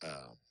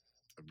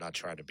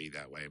trying to be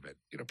that way. But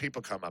you know,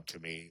 people come up to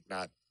me,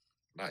 not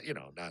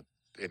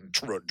in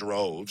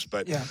droves,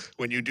 but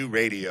when you do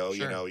radio,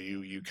 you know,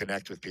 you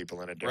connect with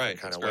people in a different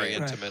kind of way. Very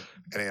intimate.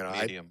 And you know,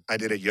 medium. I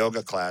did a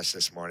yoga class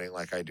this morning,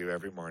 like I do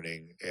every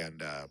morning,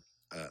 and a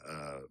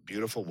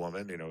beautiful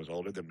woman, you know, was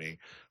older than me,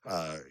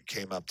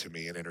 came up to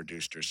me and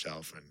introduced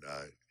herself, and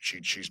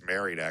she's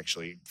married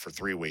actually for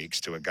 3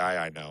 weeks to a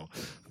guy I know,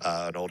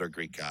 an older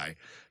Greek guy.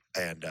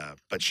 And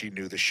but she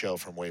knew the show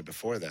from way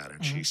before that,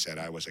 and she said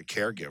I was a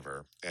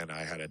caregiver, and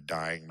I had a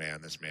dying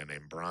man, this man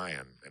named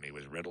Brian, and he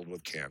was riddled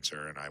with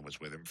cancer, and I was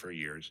with him for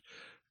years.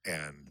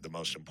 And the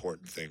most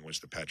important thing was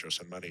the Petros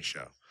and Money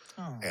show,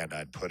 and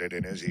I'd put it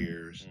in his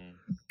ears,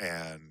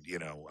 and you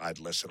know, I'd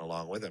listen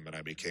along with him, and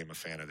I became a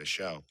fan of the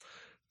show.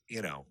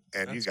 You know,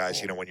 and that's you guys,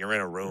 cool. You know, when you're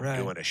in a room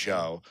doing a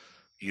show,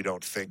 you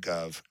don't think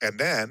of. And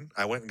then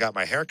I went and got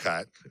my hair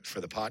cut for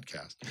the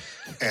podcast,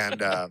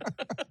 and.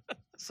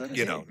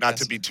 You know, not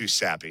to be too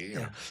sappy,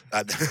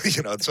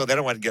 you know, so then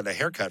I went and get a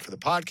haircut for the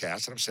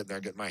podcast, and I'm sitting there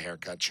getting my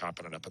haircut,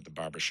 chopping it up at the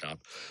barbershop.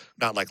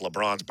 Not like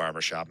LeBron's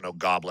barbershop, no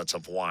goblets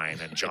of wine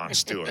and Jon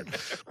Stewart,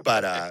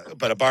 but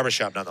a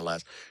barbershop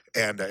nonetheless,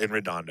 and in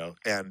Redondo.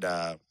 And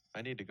I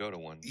need to go to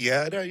one.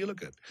 Yeah, no, you look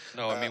good.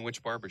 No, I mean,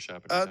 which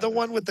barbershop? The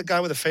one with the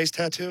guy with a face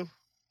tattoo.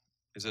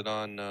 Is it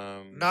on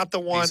not the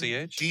one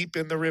BCH? Deep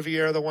in the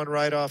Riviera, the one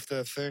right off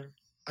the thing?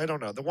 I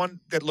don't know. The one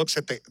that looks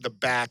at the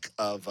back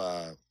of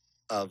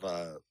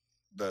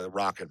the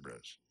Rock and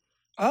Brews.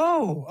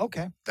 Oh,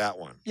 okay. That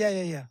one.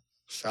 Yeah.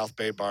 South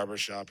Bay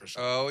Barbershop or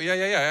something. Oh,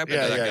 yeah. I've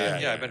been to that guy.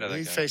 Yeah, I've been to that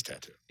guy. Face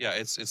tattoo. Yeah,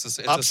 it's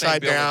upside the same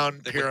down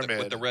building, pyramid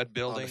with the red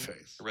building. On the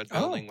face. The red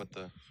building with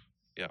the.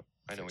 Yeah,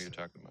 I know what you're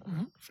talking about.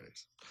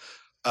 Face.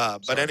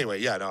 But anyway,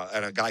 no,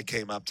 and a guy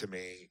came up to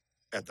me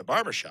at the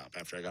barbershop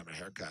after I got my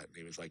haircut, and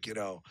he was like, you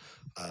know,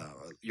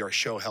 your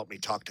show helped me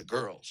talk to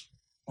girls.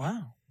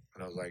 Wow.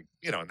 And I was like,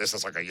 you know, and this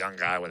is like a young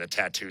guy with a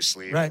tattoo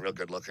sleeve, real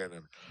good looking,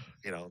 and,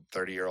 you know,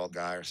 30-year-old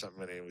guy or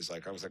something. And he was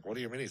like, I was like, what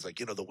do you mean? He's like,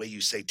 you know, the way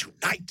you say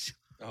tonight.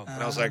 Oh.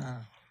 And I was like,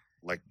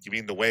 you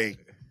mean the way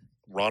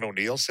Ron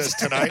O'Neal says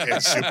tonight in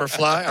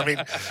Superfly?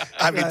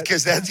 I mean,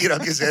 because that's, you know,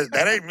 because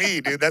that ain't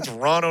me, dude. That's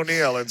Ron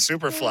O'Neal in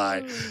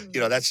Superfly.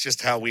 You know, that's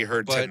just how we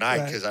heard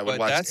tonight because I would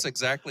watch. That's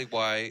exactly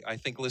why I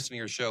think listening to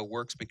your show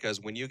works, because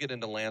when you get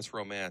into Lance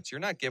Romance,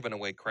 you're not giving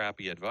away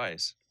crappy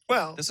advice.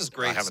 Well, this is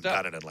great stuff. I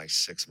haven't done it in like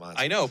 6 months.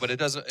 I know, but it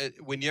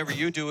doesn't. Whenever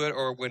you do it,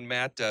 or when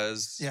Matt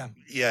does,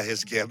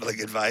 his gambling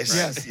advice.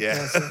 Yes,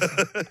 yes.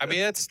 I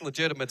mean, it's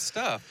legitimate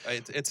stuff.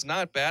 It's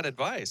not bad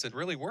advice. It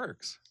really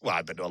works. Well,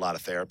 I've been to a lot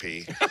of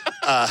therapy,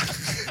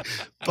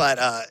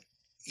 but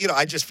you know,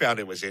 I just found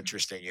it was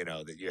interesting. You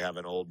know, that you have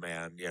an old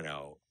man, you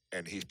know,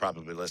 and he's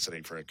probably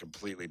listening for a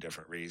completely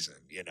different reason,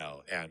 you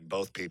know, and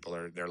both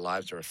people their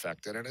lives are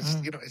affected, and it's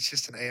you know, it's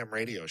just an AM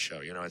radio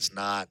show. You know, it's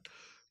not.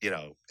 You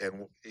know,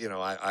 and, you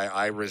know,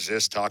 I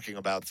resist talking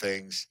about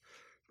things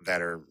that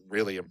are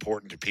really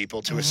important to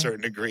people to a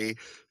certain degree,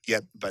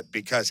 but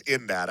because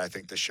in that, I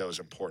think the show is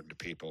important to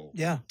people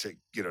to,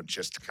 you know,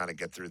 just to kind of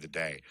get through the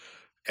day.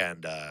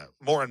 And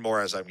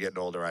more as I'm getting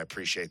older, I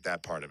appreciate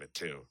that part of it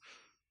too.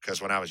 Because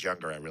when I was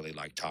younger, I really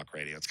liked talk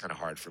radio. It's kind of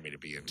hard for me to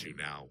be into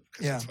now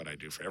because that's what I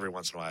do. For every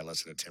once in a while, I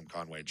listen to Tim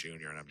Conway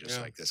Jr. and I'm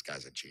just like, this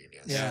guy's a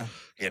genius. Yeah.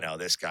 You know,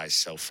 this guy's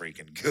so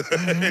freaking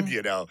good.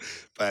 You know,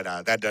 but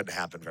that doesn't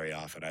happen very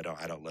often. I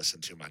don't listen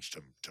too much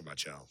to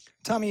much else.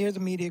 Tommy, you're the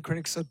media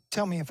critic, so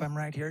tell me if I'm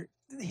right here.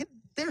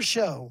 Their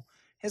show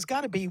has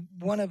got to be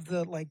one of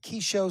the key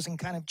shows in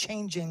kind of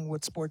changing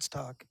what sports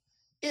talk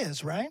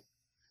is, right?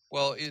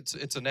 Well,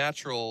 it's a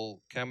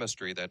natural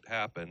chemistry that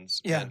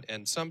happens. Yeah.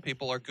 And some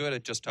people are good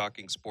at just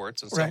talking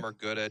sports, and some are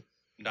good at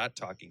not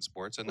talking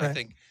sports. And I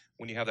think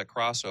when you have that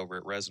crossover,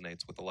 it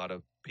resonates with a lot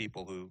of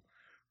people who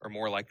are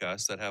more like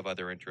us that have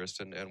other interests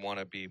and want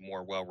to be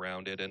more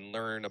well-rounded and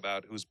learn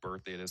about whose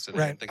birthday it is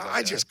today and things like that.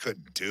 I just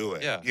couldn't do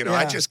it. Yeah. You know,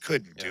 I just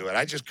couldn't do it.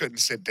 I just couldn't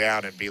sit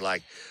down and be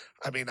like,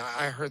 I mean,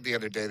 I heard the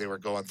other day they were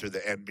going through the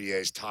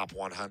NBA's top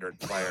 100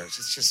 players.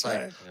 It's just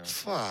like,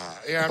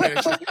 fuck. Yeah, I mean,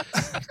 it's just,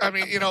 I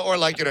mean, you know, or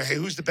like, you know, hey,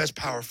 who's the best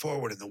power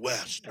forward in the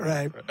West?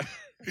 Right.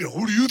 You know,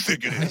 who do you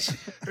think it is?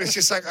 And it's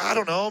just like, I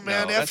don't know,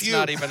 man. No, that's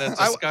not even a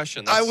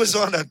discussion. I was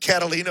on a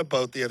Catalina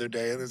boat the other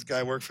day, and this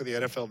guy worked for the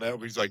NFL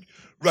Network. He's like,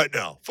 right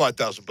now,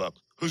 $5,000.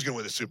 Who's going to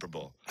win the Super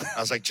Bowl? I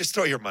was like, just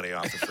throw your money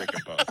off the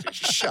freaking boat. Dude.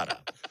 Just shut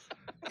up.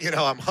 You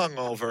know, I'm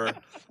hungover,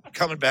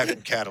 coming back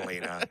from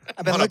Catalina.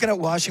 I've been looking at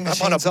washing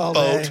machines all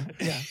boat.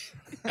 day.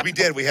 Yeah. We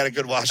did. We had a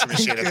good washing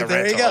machine at the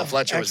There you rental. go.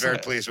 Fletcher was very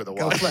pleased with the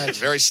wash. It was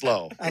very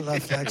slow. I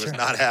love Fletcher. He was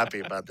not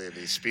happy about the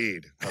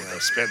speed of the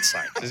spin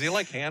cycle. Does he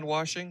like hand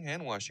washing?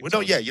 Hand washing. Well,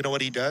 no, yeah. You know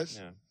what he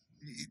does?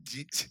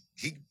 Yeah.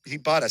 He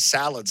bought a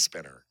salad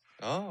spinner.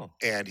 Oh.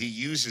 And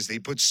he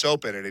puts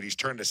soap in it, and he's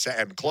turned to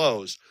and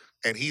clothes,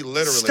 and he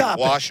literally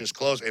washes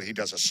clothes, and he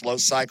does a slow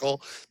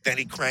cycle. Then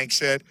he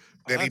cranks it.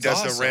 Then he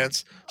does the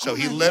rinse. So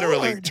he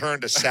literally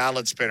turned a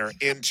salad spinner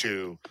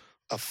into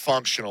a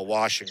functional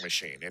washing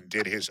machine and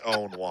did his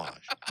own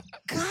wash.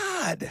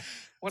 God,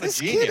 what this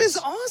a genius. kid is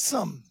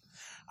awesome.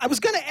 I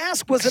was going to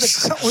ask, was it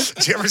a...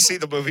 Did you ever see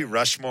the movie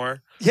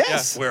Rushmore?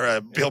 Yes.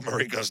 Where Bill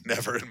Murray goes,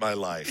 never in my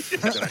life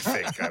did I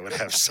think I would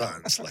have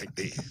sons like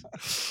these.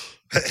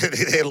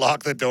 They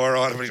lock the door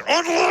on him. He's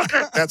unlock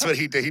it. That's what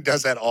he did. He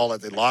does that all.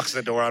 He locks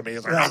the door on me.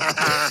 He's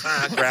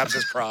like, grabs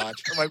his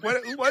crotch. I'm like,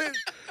 what?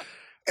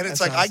 And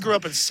it's like, awesome. I grew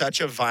up in such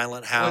a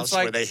violent house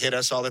where they hit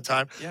us all the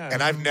time. Yeah,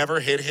 and I've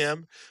never hit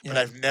him, but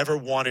I've never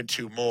wanted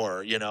to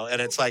more, you know?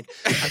 And it's like,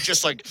 I'm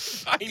just like,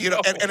 you know,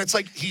 and it's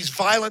like, he's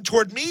violent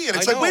toward me. And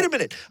it's like, wait a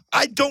minute.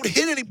 I don't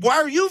hit any. Why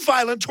are you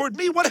violent toward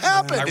me? What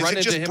happened? Is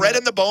it just bread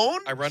in the bone?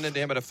 I run into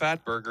him at a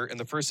Fat Burger, and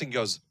the first thing he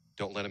goes,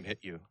 don't let him hit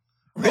you.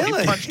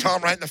 Really? He punched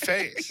Tom right in the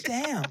face.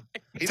 Damn.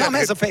 Tom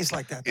has a face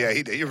like that. Yeah,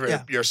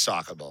 you're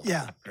sockable.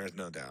 Yeah. There's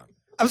no doubt.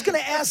 I was going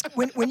to ask,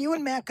 when you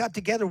and Matt got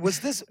together,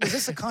 was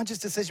this a conscious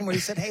decision where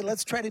you said, hey,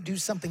 let's try to do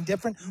something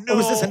different? No, or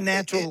was this a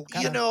natural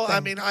kind of thing? I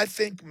mean, I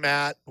think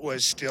Matt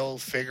was still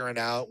figuring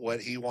out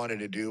what he wanted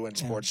to do in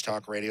sports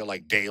talk radio,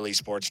 like daily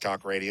sports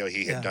talk radio.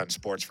 He had done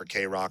sports for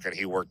K-Rock, and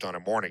he worked on a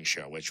morning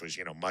show, which was,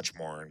 much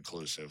more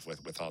inclusive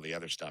with all the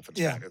other stuff. And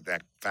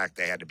that fact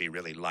they had to be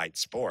really light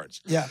sports.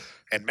 Yeah.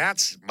 And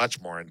Matt's much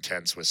more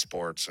intense with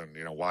sports and,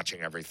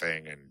 watching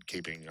everything and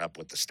keeping up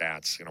with the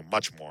stats,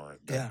 much more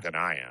than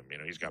I am.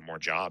 He's got more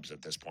jobs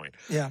at this point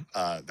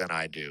than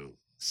I do.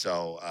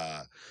 So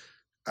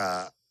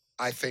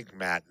I think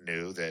Matt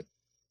knew that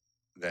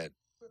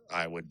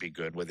I would be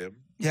good with him.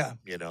 Yeah.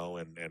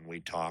 And we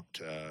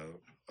talked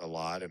a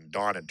lot. And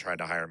Dawn had tried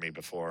to hire me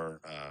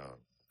before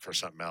for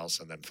something else.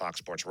 And then Fox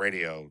Sports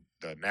Radio,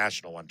 the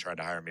national one, tried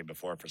to hire me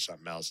before for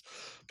something else.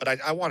 But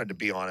I wanted to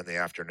be on in the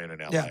afternoon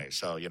in L.A. Yeah.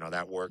 So,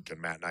 that worked. And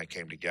Matt and I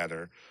came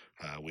together.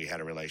 We had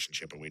a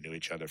relationship and we knew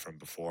each other from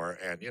before.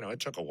 And, it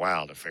took a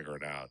while to figure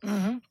it out.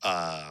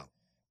 Mm-hmm.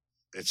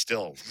 It's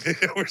still,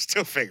 we're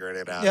still figuring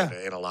it out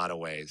in a lot of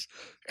ways.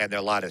 And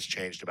a lot has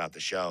changed about the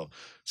show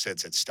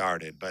since it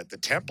started. But the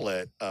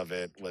template of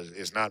it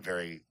is not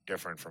very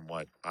different from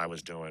what I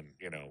was doing,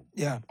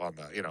 on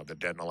the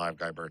Dead and Alive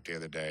Guy birthday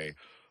of the day,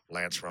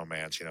 Lance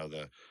Romance,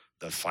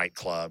 the Fight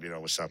Club,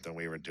 was something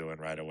we were doing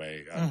right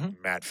away.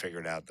 Matt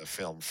figured out the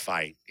film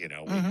Fight,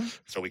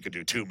 so we could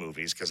do two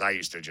movies because I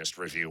used to just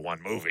review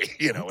one movie,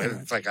 and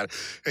it's like,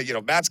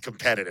 Matt's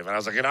competitive. And I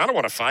was like, I don't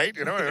want to fight,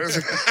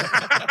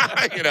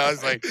 I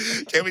was like,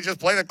 can't we just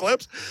play the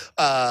clips?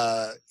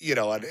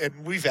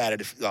 And we've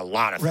added a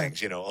lot of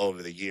things,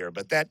 over the year.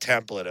 But that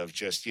template of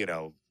just,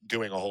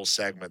 doing a whole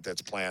segment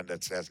that's planned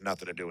that has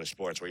nothing to do with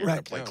sports, where you're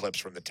going to play clips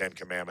from the 10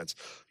 Commandments.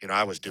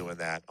 I was doing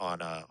that on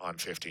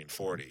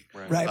 1540.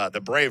 Right. The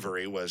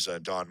Bravery was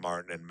Don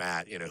Martin and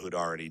Matt, who'd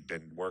already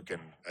been working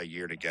a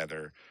year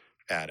together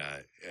at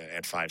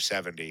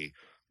 570,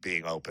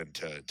 being open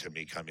to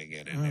me coming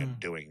in and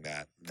doing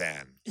that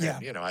then. Yeah.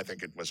 And, I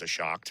think it was a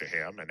shock to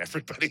him and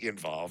everybody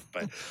involved,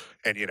 but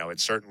it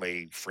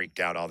certainly freaked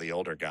out all the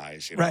older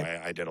guys.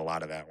 I did a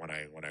lot of that when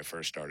I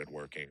first started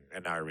working,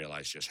 and now I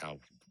realize just how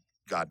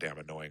goddamn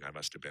annoying I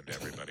must have been to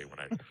everybody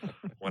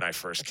when I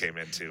first came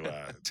into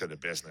to the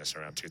business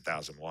around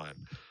 2001.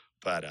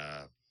 But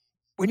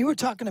when you were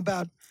talking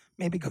about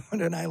maybe going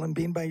to an island,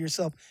 being by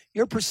yourself,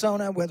 your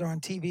persona, whether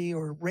on TV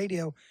or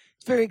radio,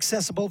 It's very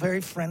accessible, very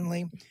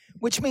friendly,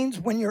 which means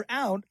when you're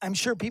out, I'm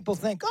sure people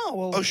think,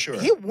 oh, well, sure.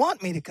 he'll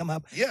want me to come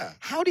up. Yeah.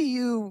 How do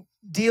you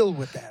deal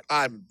with that?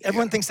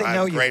 Everyone thinks they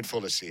know you. I'm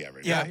grateful to see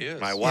everybody. Yeah, he is.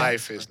 My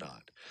wife is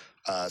not.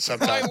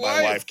 Sometimes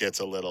my wife gets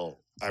a little...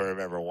 I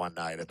remember one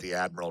night at the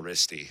Admiral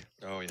Risty.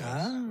 Oh,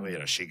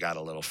 yes. She got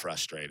a little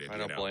frustrated. I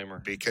don't blame her.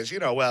 Because,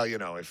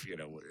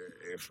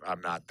 if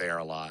I'm not there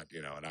a lot,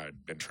 and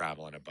I've been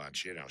traveling a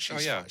bunch,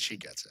 she's fine. She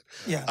gets it.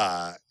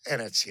 Yeah.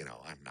 And it's,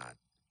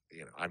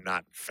 I'm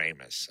not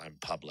famous. I'm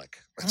public.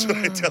 That's what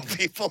I tell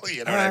people.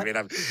 You know what I mean?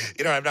 I'm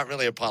not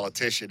really a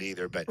politician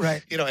either. But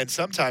and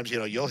sometimes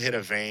you'll hit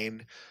a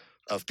vein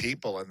of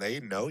people and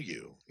they know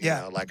you. You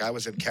know, like I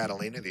was in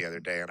Catalina the other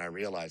day and I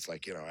realized,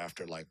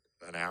 after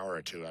an hour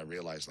or two, I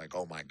realized,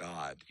 oh my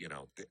God,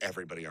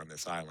 everybody on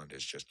this island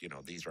is just,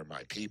 these are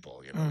my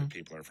people.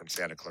 People are from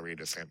Santa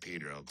Clarita, San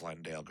Pedro,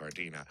 Glendale,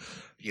 Gardena.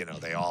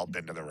 They all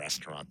been to the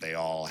restaurant. They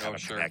all have a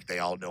connect. They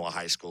all know a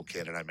high school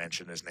kid, and I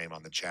mentioned his name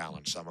on the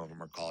challenge. Some of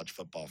them are college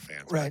football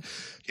fans. Right.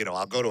 But,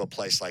 I'll go to a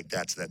place like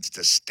that's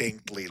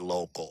distinctly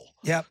local.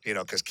 Yep.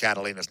 Because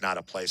Catalina's not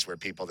a place where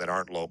people that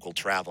aren't local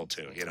travel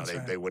to.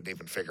 They wouldn't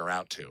even figure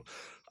out to.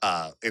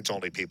 It's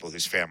only people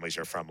whose families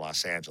are from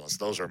Los Angeles.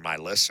 Those are my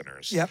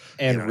listeners. Yep.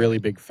 And really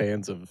big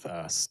fans of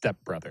Step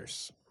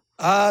Brothers.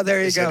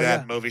 There you go.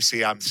 That movie?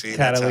 See, I'm seeing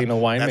Catalina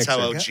wine That's mixer.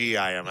 how OG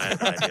I am. I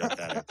have no idea what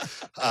that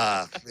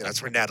is.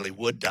 That's where Natalie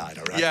Wood died,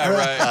 all right? Yeah,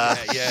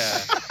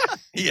 right.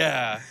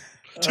 Yeah.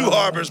 Two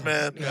Harbors,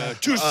 man.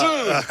 Too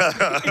soon.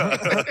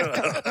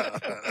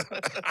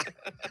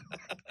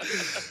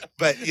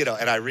 But,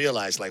 and I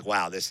realized,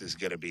 wow, this is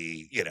going to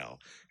be,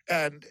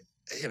 and...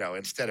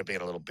 instead of being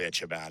a little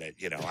bitch about it,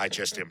 I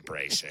just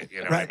embrace it.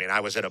 You know what I mean?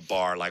 I was at a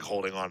bar,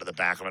 holding onto the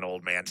back of an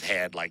old man's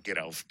head,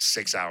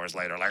 6 hours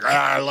later,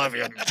 I love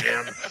you,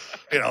 Jim.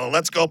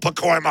 Let's go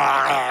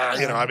Pacoima.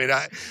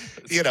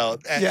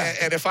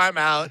 And if I'm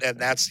out and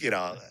that's,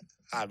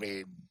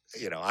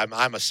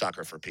 I'm a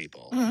sucker for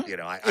people.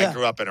 I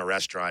grew up in a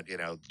restaurant,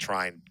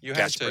 trying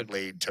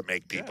desperately to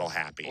make people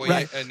happy.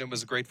 Well, and it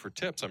was great for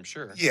tips, I'm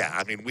sure.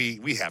 Yeah,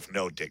 we have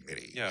no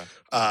dignity. Yeah.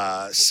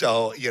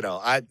 So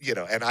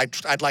and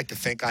I'd like to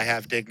think I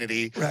have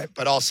dignity. Right.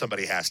 But all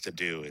somebody has to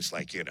do is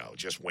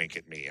just wink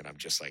at me, and I'm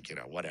just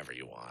whatever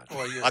you want.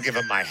 Well, I'll give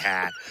them my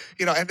hat.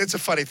 And it's a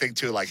funny thing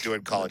too,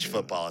 doing college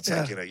football. It's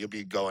you'll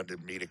be going to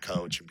meet a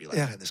coach and be like,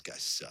 man, this guy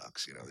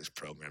sucks. This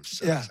program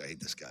sucks. Yeah. I hate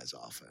this guy's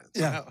offense.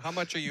 Yeah. How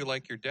much are you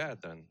like your dad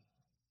then?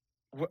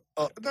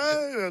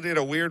 In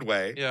a weird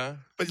way. Yeah.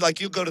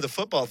 But you go to the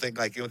football thing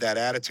with that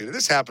attitude. And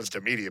this happens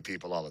to media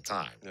people all the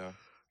time. Yeah.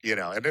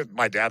 And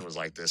my dad was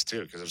like this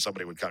too, because if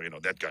somebody would come,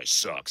 that guy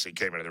sucks. He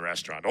came into the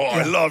restaurant. Oh,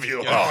 I love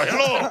you. Oh,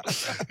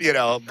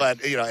 hello.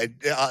 But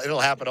it'll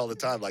happen all the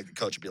time. The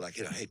coach would be like,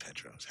 hey,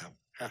 Petros,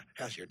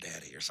 how's your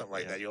daddy or something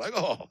like that. You're like,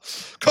 oh,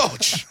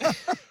 coach.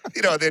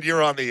 Then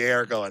you're on the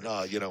air going,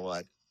 oh, you know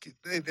what?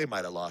 They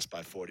might have lost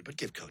by 40, but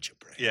give Coach a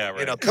break. Yeah,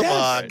 right. Come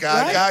on,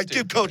 guys,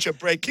 give Coach a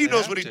break. He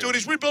knows what he's doing.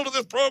 He's rebuilding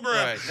this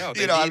program. Right. No,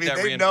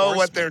 they know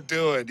what they're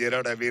doing. You know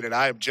what I mean? And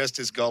I am just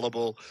as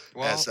gullible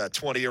as a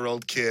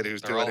 20-year-old kid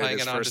who's doing it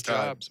his first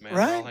time. Jobs, man.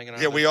 Right?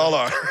 Yeah, we all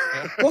are.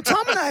 Well,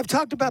 Tom and I have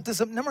talked about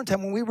this a number of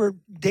times when we were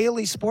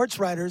daily sports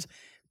writers.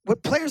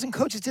 What players and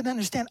coaches didn't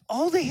understand,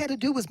 all they had to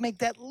do was make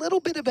that little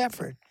bit of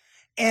effort.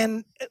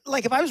 And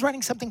if I was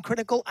writing something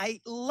critical,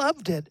 I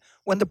loved it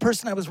when the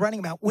person I was writing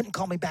about wouldn't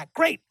call me back.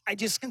 Great, I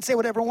just can say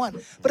whatever I want.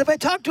 But if I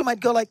talked to him,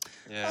 I'd go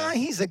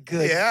he's a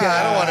good guy.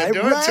 I don't want to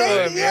do it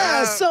to him.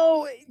 Yeah,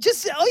 so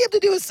just all you have to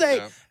do is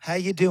say, how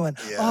you doing?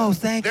 Yeah. Oh,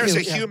 thank you. There's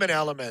a human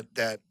element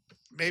that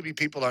maybe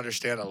people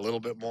understand a little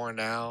bit more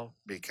now,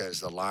 because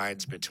the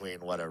lines between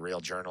what a real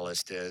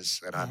journalist is,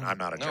 and I'm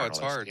not a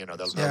journalist. It's hard.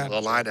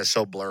 The line is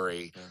so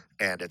blurry,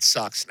 and it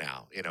sucks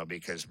now,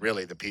 because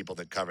really the people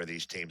that cover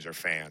these teams are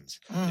fans,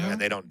 and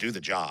they don't do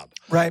the job.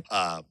 Right.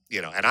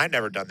 And I've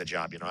never done the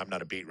job. I'm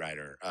not a beat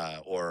writer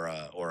or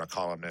a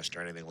columnist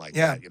or anything like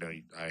that.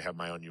 I have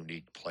my own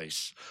unique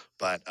place.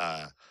 But,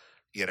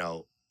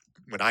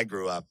 when I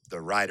grew up, the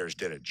writers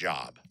did a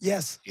job.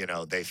 Yes.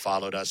 They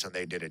followed us and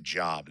they did a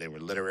job. They were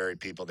literary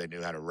people. They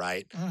knew how to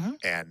write,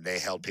 and they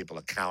held people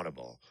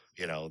accountable.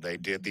 They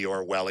did the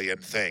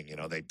Orwellian thing.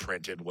 They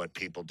printed what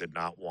people did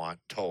not want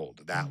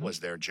told. That was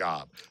their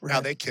job. Right.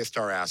 Now, they kissed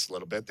our ass a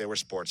little bit. They were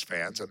sports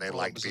fans, and they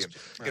liked being,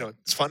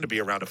 it's fun to be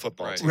around a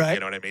football team. Right.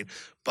 You know what I mean?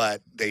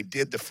 But they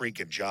did the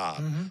freaking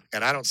job.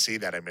 And I don't see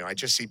that. I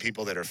just see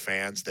people that are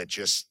fans that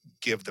just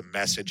give the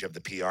message of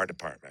the PR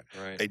department.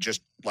 Right. They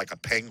just, like a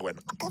penguin,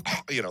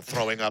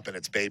 throwing up in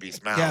its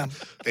baby's mouth. Yeah.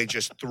 They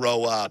just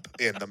throw up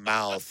in the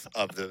mouth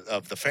of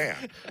the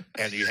fan.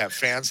 And you have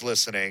fans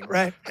listening.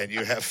 Right. And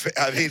you have,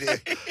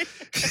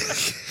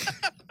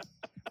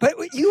 But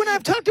you and I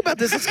have talked about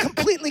this. It's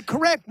completely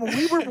correct. When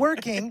we were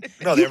working,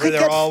 no, you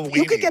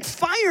they're could get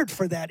fired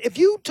for that. If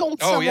you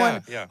told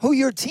someone who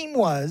your team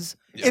was,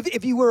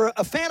 if you were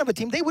a fan of a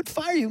team, they would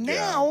fire you.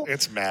 Now,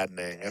 it's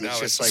maddening. And it's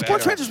just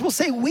sports writers will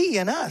say we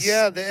and us.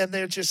 Yeah, and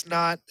they're just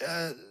not...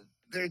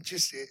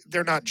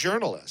 they're not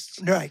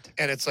journalists. Right.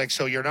 And it's like,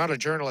 so you're not a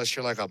journalist,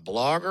 you're like a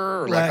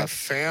blogger or like a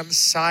fan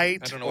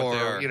site. I don't know what they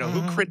are. You know,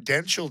 who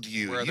credentialed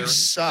you? You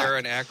suck. They're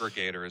an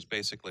aggregator is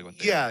basically what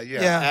they are.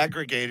 Yeah.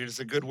 Aggregated is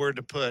a good word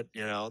to put,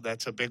 you know.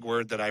 That's a big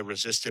word that I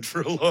resisted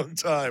for a long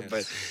time.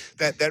 But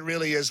that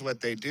really is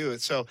what they do.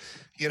 So,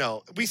 you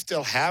know, we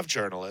still have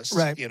journalists,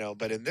 you know,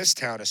 but in this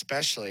town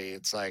especially,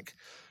 it's like,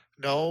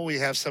 no, we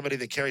have somebody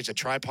that carries a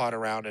tripod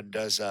around and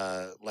does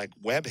like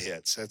web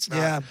hits. It's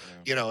not,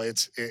 you know,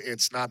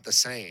 it's not the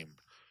same.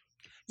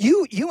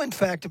 You in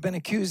fact have been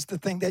accused the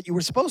thing that you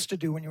were supposed to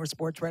do when you were a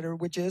sports writer,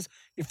 which is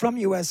you're from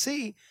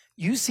USC.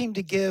 You seem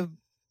to give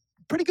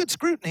pretty good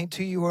scrutiny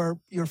to your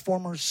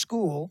former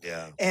school.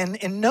 Yeah. And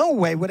in no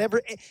way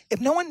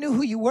if no one knew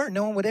who you were,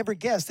 no one would ever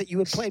guess that you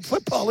had played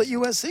football at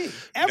USC.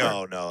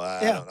 Ever. No.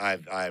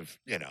 I've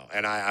you know,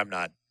 and I'm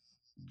not,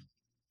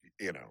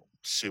 you know,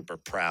 super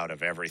proud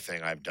of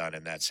everything I've done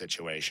in that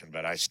situation,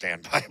 but I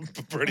stand by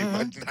pretty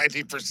much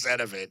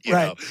 90% of it. You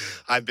know,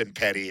 I've been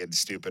petty and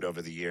stupid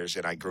over the years,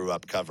 and I grew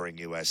up covering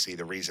USC.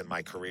 The reason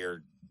my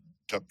career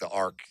took the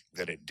arc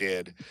that it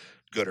did,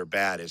 good or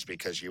bad, is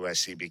because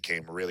USC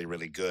became really,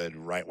 really good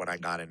right when I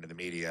got into the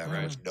media. And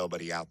there was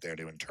nobody out there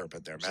to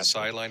interpret their message. A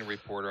sideline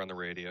reporter on the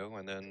radio,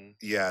 and then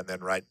and then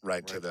right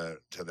to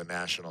the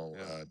national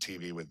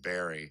TV with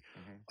Barry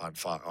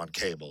on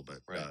cable, but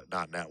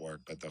not network,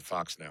 but the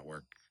Fox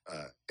network.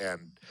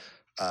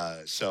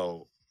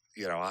 So,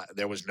 you know,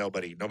 there was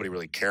nobody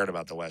really cared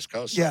about the West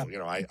Coast. So, you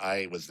know,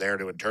 I was there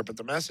to interpret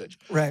the message.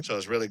 Right. So it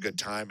was really good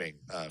timing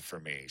for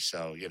me.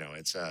 So, you know,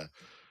 it's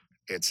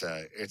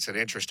an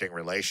interesting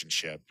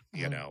relationship,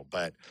 you know,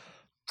 but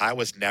I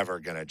was never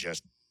going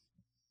to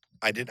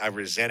I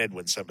resented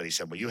when somebody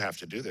said, well, you have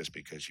to do this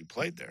because you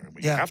played there.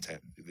 You have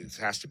to, this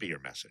has to be your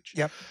message.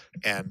 Yep.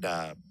 And,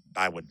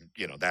 I wouldn't,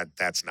 you know,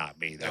 that's not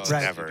me. That's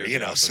never, you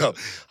know. So,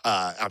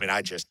 I mean,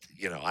 I just,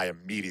 you know, I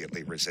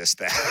immediately resist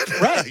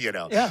that, you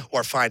know,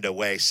 or find a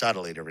way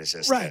subtly to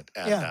resist it.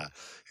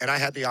 And I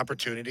had the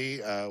opportunity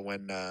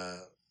when,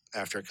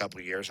 after a couple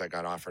of years, I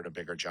got offered a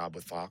bigger job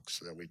with Fox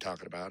that we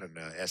talking about, and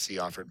SC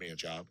offered me a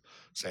job,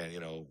 saying, you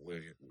know,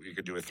 we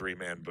could do a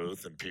 3-man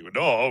booth, and Pete would,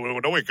 no,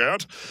 we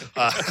can't.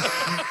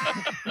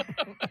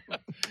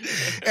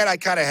 And I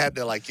kind of had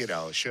to, like, you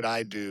know, should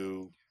I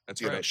do?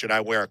 Know, should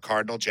I wear a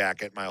Cardinal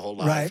jacket my whole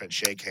life and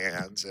shake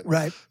hands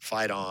and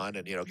fight on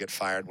and, you know, get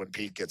fired when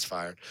Pete gets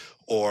fired?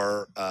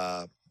 Or,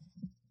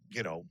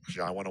 you know,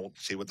 I want to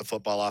see what the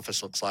football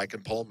office looks like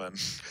in Pullman.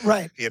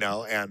 Right. You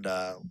know, and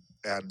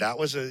that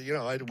was you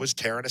know, it was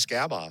tearing a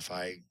scab off.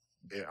 I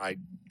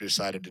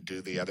decided to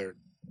do the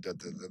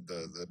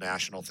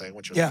national thing,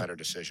 which was a better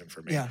decision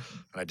for me. Yeah.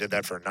 And I did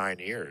that for 9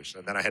 years.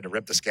 And then I had to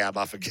rip the scab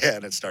off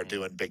again and start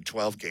doing Big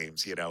 12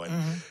 games, you know,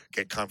 and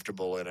get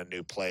comfortable in a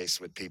new place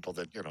with people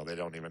that, you know, they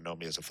don't even know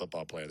me as a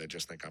football player. They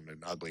just think I'm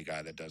an ugly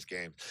guy that does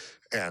games.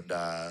 And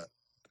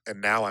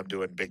now I'm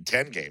doing Big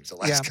 10 games the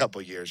last couple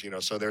of years, you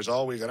know, so there's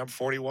always, and I'm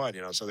 41,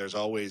 you know, so there's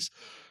always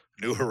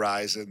new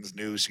horizons,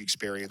 new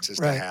experiences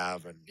to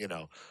have. And, you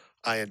know,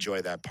 I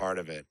enjoy that part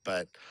of it.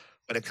 But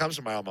when it comes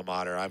to my alma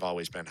mater, I've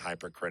always been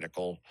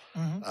hypercritical,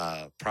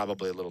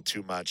 probably a little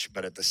too much.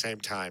 But at the same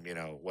time, you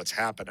know, what's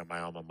happened at my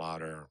alma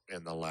mater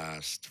in the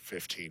last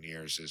 15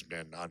 years has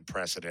been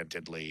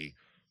unprecedentedly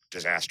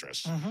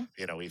disastrous.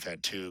 You know, we've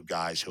had 2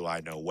 guys who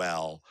I know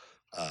well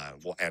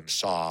and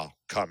saw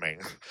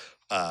coming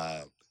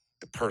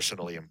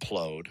personally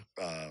implode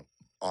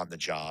on the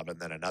job,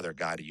 and then another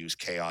guy to use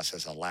chaos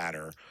as a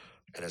ladder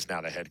and is now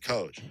the head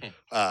coach.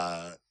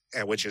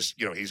 And which is,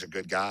 you know, he's a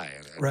good guy,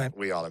 and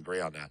we all agree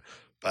on that.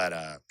 But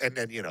and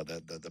then, you know,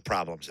 the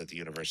problems that the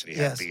university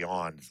had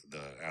beyond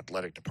the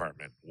athletic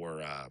department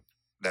were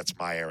that's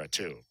my era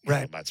too. You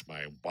know, that's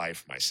my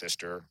wife, my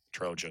sister,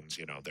 Trojans.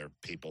 You know, they're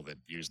people that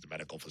use the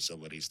medical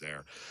facilities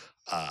there.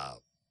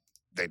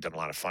 They've done a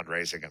lot of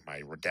fundraising at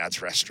my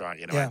dad's restaurant.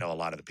 You know, I know a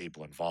lot of the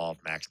people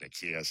involved, Max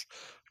Nikias,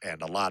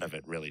 and a lot of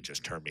it really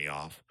just turned me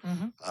off.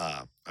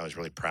 I was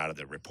really proud of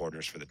the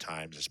reporters for the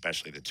Times,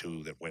 especially the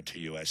 2 that went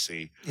to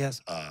USC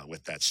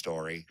with that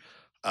story.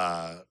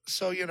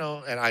 So, you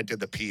know, and I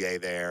did the PA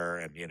there,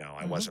 and, you know,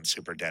 I wasn't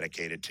super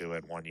dedicated to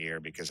it one year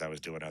because I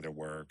was doing other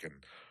work, and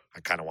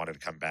I kind of wanted to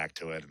come back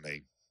to it, and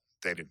they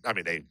didn't. I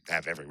mean, they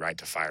have every right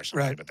to fire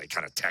somebody, but they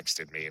kind of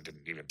texted me and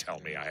didn't even tell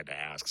me I had to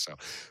ask.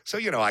 So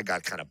you know, I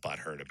got kind of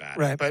butthurt about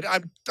it. But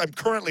I'm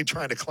currently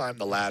trying to climb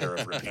the ladder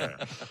of repair.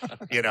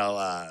 You know,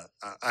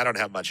 I don't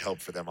have much hope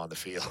for them on the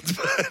field,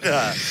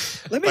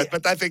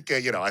 but I think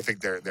you know, I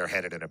think they're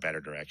headed in a better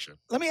direction.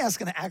 Let me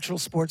ask an actual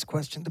sports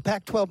question. The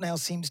Pac-12 now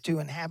seems to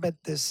inhabit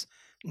this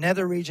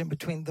nether region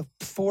between the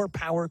 4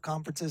 power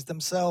conferences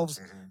themselves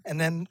and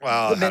then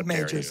the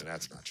mid-majors.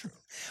 That's not true.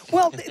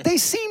 Well, they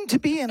seem to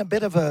be in a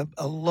bit of a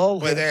lull.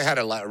 Well, they had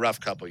a rough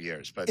couple of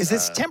years. But is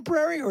this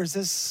temporary or is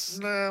this?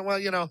 Well,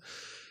 you know,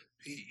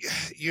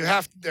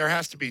 there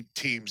has to be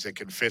teams that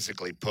can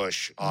physically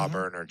push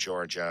Auburn or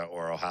Georgia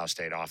or Ohio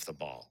State off the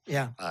ball.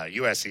 Yeah.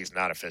 USC is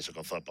not a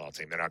physical football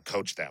team. They're not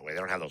coached that way. They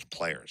don't have those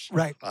players.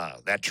 Right.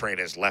 That train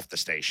has left the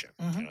station.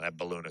 That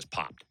balloon has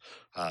popped.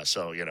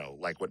 So,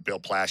 like what Bill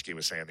Plaschke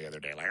was saying the other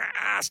day, like,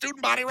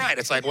 student body right.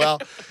 It's like, well,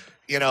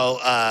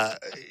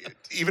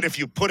 even if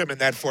you put them in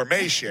that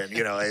formation,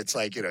 it's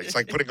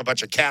like putting a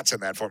bunch of cats in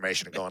that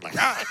formation and going like,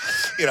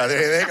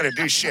 they're going to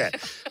do shit.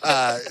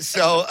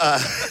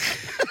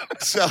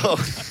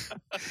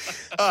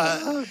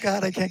 Oh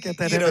God, I can't get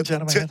that image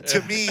out of my head.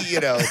 To me,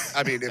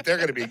 I mean, if they're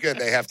going to be good,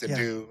 they have to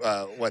do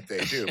what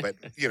they do. But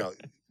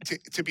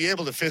to be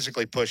able to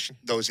physically push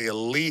those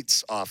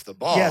elites off the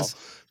ball,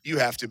 you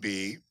have to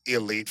be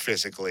elite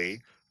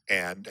physically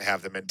and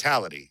have the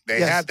mentality.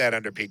 They had that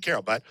under Pete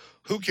Carroll. But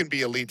who can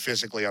be elite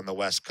physically on the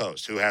West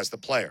Coast? Who has the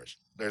players?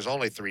 There's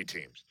only 3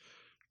 teams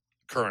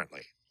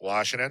currently.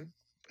 Washington,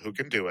 who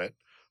can do it.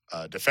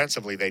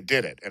 Defensively, they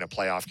did it in a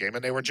playoff game,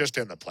 and they were just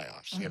in the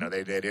playoffs.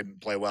 They didn't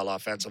play well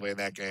offensively in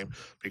that game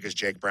because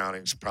Jake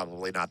Browning's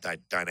probably not that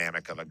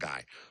dynamic of a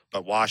guy.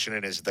 But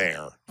Washington is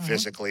there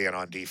physically and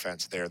on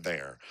defense. They're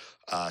there.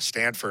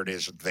 Stanford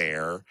is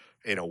there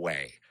in a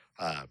way.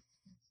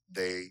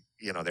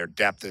 Their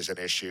depth is an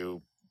issue,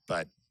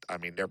 but I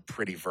mean they're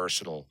pretty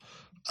versatile.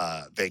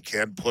 They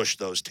can push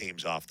those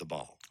teams off the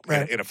ball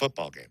in a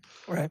football game.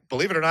 Right.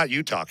 Believe it or not,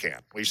 Utah can.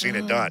 We've seen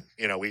it done.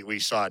 We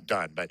saw it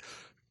done, but.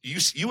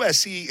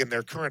 USC in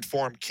their current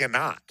form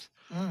cannot,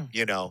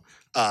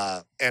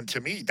 and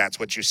to me, that's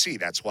what you see.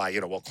 That's why,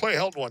 Clay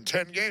Helton won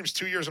 10 games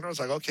 2 years in a row. It's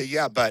like, okay,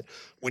 yeah, but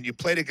when you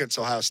played against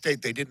Ohio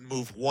State, they didn't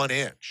move 1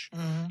 inch.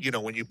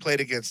 When you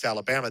played against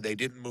Alabama, they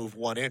didn't move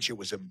 1 inch. It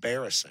was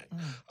embarrassing.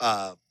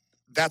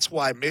 That's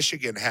why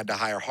Michigan had to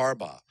hire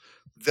Harbaugh.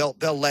 They'll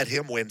let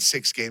him win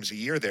 6 games a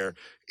year there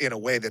in a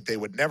way that they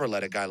would never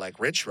let a guy like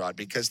Rich Rod,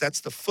 because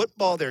that's the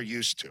football they're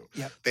used to.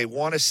 Yep. They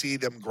want to see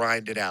them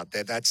grind it out.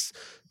 That's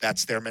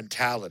their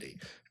mentality.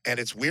 And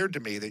it's weird to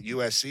me that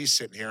USC's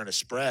sitting here in a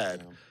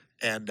spread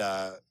and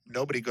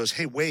nobody goes,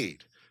 hey,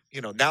 wait.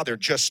 Now they're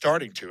just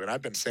starting to. And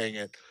I've been saying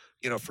it,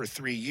 for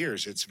 3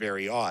 years. It's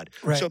very odd.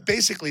 Right. So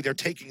basically they're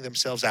taking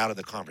themselves out of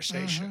the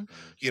conversation.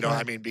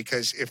 I mean,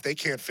 because if they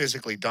can't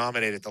physically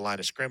dominate at the line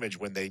of scrimmage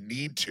when they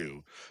need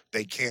to,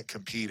 they can't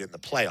compete in the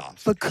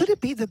playoffs. But could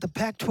it be that the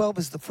Pac-12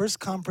 is the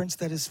first conference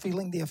that is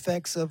feeling the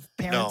effects of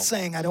parents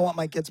saying, I don't want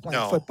my kids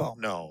playing football?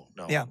 No.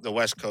 Yeah. The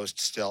West Coast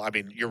still, I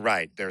mean, you're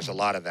right. There's a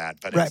lot of that,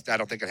 but I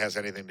don't think it has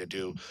anything to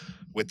do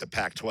with the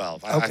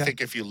Pac-12. I think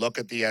if you look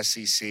at the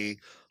SEC,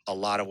 a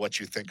lot of what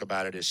you think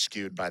about it is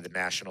skewed by the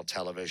national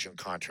television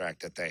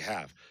contract that they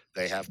have.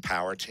 They have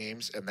power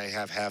teams and they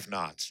have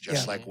have-nots,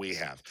 just like we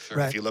have. Sure.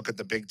 Right. If you look at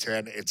the Big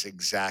Ten, it's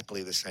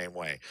exactly the same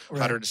way. Right.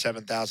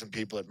 107,000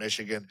 people at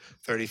Michigan,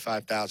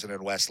 35,000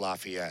 in West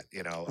Lafayette,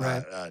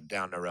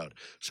 down the road.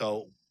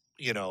 So,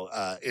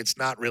 it's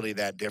not really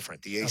that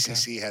different. The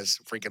ACC has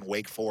freaking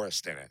Wake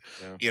Forest in it.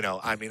 Yeah.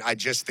 I mean, I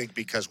just think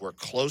because we're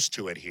close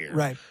to it here.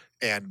 Right.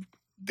 And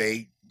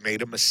they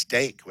made a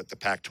mistake with the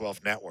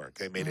Pac-12 network.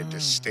 They made a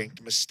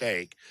distinct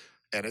mistake,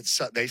 and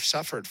they've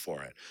suffered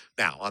for it.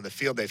 Now, on the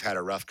field, they've had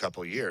a rough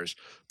couple years,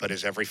 but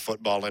is every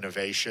football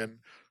innovation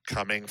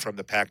coming from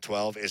the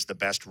Pac-12? Is the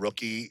best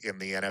rookie in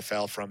the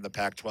NFL from the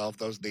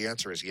Pac-12? The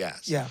answer is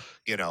yes. Yeah.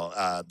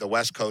 The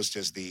West Coast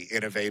is the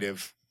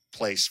innovative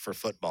place for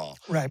football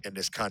in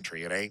this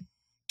country. It ain't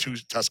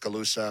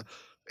Tuscaloosa.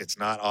 It's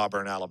not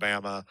Auburn,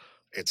 Alabama.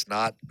 It's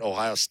not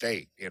Ohio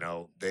State.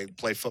 They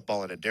play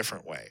football in a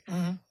different way.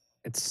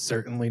 It's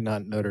certainly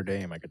not Notre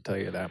Dame, I could tell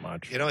you that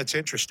much. It's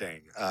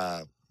interesting.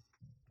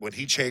 When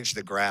he changed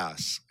the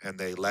grass and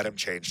they let him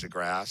change the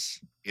grass,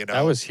 that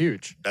was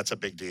huge. That's a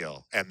big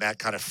deal. And that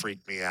kind of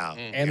freaked me out.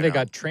 And they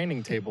got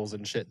training tables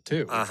and shit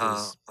too.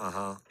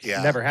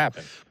 Yeah. Never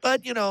happened.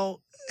 But,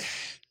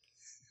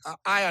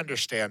 I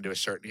understand to a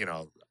certain,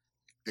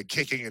 the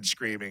kicking and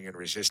screaming and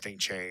resisting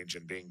change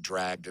and being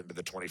dragged into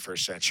the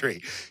 21st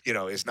century,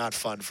 is not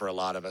fun for a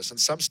lot of us. And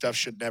some stuff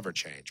should never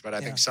change, but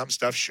I think some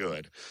stuff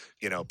should.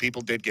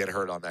 People did get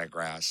hurt on that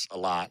grass a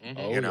lot.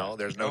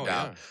 There's no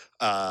doubt.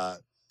 Yeah.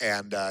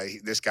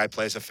 This guy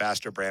plays a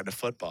faster brand of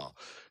football.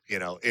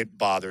 It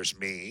bothers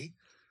me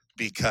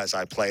because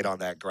I played on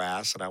that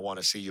grass and I want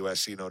to see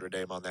USC Notre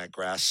Dame on that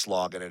grass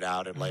slogging it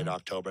out in late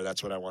October.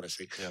 That's what I want to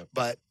see. Yeah.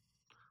 But,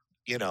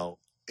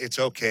 it's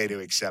okay to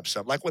accept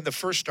some. Like when they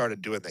first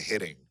started doing the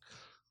hitting,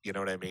 you know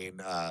what I mean?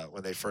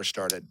 When they first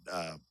started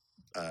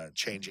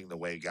changing the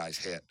way guys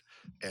hit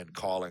and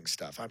calling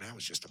stuff, I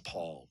was just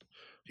appalled.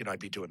 I'd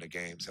be doing the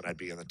games and I'd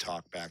be in the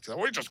talk back to,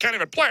 we just can't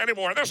even play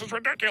anymore. This is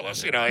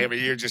ridiculous.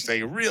 You're just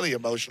really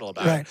emotional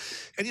about it.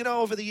 And,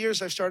 over the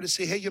years I've started to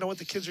see, hey, you know what?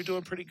 The kids are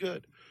doing pretty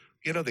good.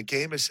 The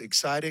game is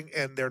exciting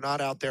and they're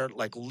not out there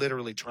like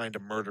literally trying to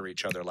murder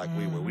each other like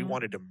we were. We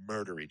wanted to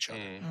murder each other.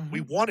 We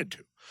wanted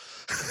to.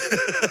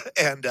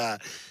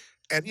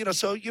 And,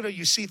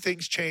 you see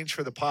things change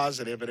for the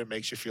positive, and it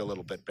makes you feel a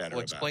little bit better.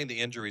 Well, explain the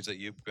injuries that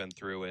you've been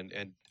through, and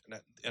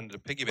to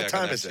piggyback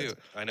time on that is too. it?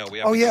 I know we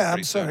have.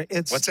 I'm sorry.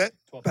 It's what's that?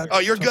 about- Oh,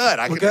 you're good.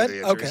 I We're can good?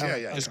 do the injuries.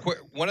 Okay. Yeah. Just quick,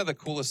 one of the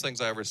coolest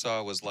things I ever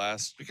saw was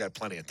We got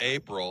plenty of time.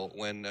 April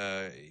when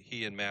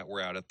he and Matt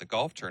were out at the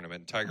golf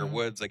tournament. Tiger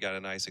Woods, they got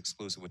a nice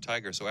exclusive with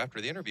Tiger. So after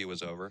the interview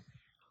was over,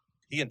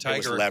 he and Tiger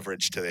It was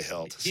leverage to the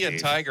hilt. He and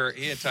Tiger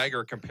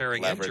are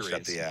comparing leveraged injuries.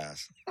 up the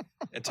ass.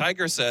 And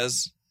Tiger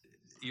says,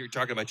 "You're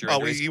talking about your Oh,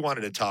 injuries." you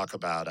wanted to talk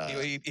about.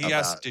 He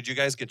asked, "Did you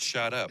guys get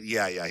shot up?"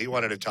 Yeah. He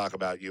wanted to talk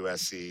about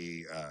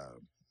USC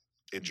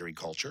injury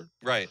culture,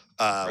 Right.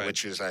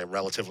 which is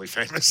relatively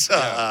famous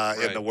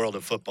in the world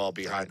of football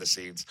behind the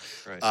scenes.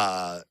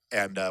 Right.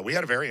 And we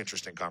had a very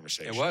interesting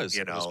conversation. It was.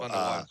 It was fun to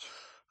watch.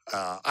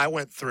 I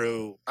went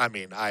through,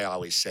 I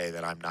always say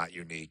that I'm not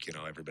unique,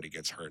 everybody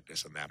gets hurt,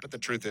 this and that. But the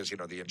truth is,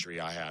 the injury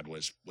I had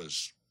was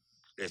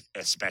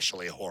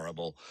especially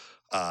horrible.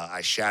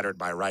 I shattered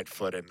my right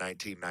foot in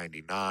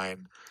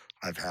 1999.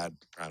 I've had,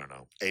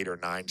 8 or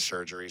 9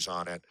 surgeries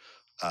on it.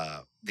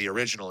 The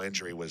original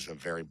injury was a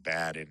very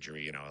bad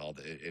injury.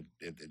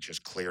 It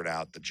just cleared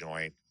out the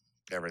joint.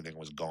 Everything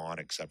was gone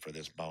except for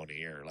this bone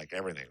here. Like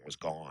everything was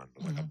gone.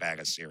 It was like a bag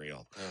of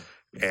cereal.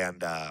 Yeah.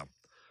 And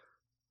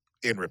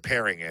in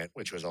repairing it,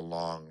 which was a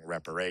long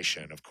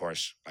reparation, of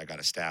course, I got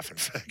a staph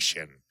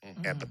infection.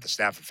 But the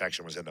staph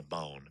infection was in the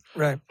bone,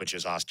 which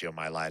is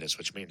osteomyelitis,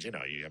 which means, you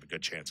have a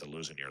good chance of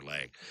losing your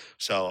leg.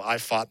 So I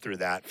fought through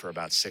that for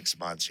about 6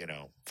 months,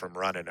 from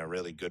running a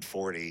really good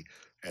 40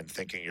 and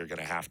thinking you're going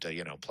to have to,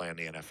 play in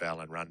the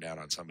NFL and run down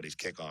on somebody's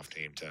kickoff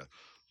team to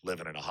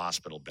living in a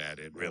hospital bed.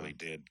 It really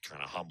did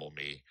kind of humble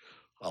me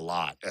a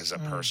lot as a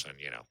person,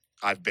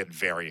 I've been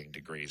varying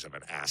degrees of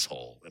an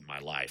asshole in my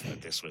life,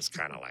 but this was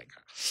kind of like.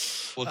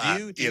 Well,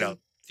 do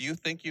you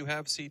think you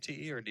have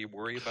CTE, or do you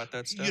worry about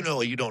that stuff?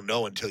 You don't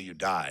know until you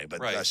die,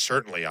 but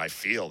certainly I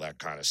feel that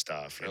kind of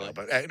stuff. Really?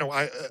 But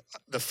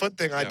the foot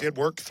thing I did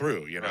work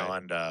through,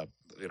 and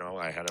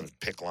I had a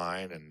PICC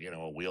line and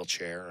a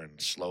wheelchair, and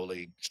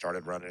slowly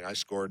started running. I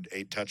scored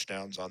 8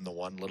 touchdowns on the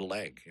one little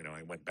leg.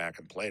 I went back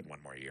and played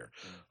one more year.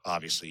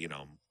 Obviously,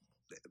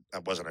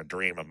 that wasn't a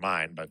dream of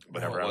mine, but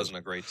whatever. It wasn't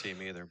a great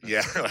team either. But.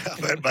 Yeah,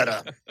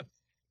 but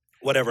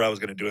whatever I was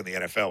going to do in the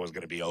NFL was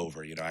going to be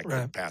over. I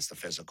couldn't pass the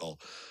physical,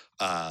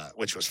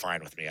 which was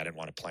fine with me. I didn't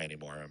want to play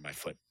anymore, and my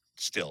foot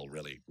still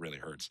really, really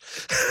hurts.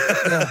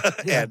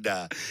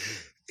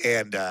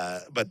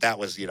 But that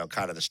was,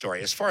 kind of the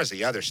story. As far as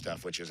the other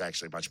stuff, which is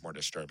actually much more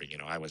disturbing,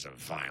 I was a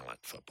violent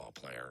football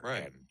player.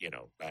 Right. And,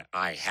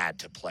 I had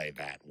to play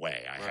that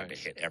way. I had to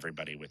hit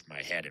everybody with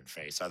my head and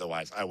face.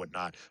 Otherwise, I would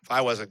not. If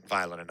I wasn't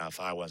violent enough,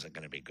 I wasn't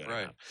going to be good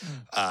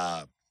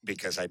enough.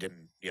 Because I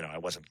didn't, I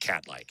wasn't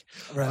cat-like.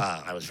 Right.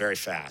 I was very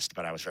fast,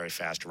 but I was very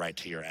fast right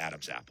to your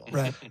Adam's apple.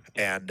 Right.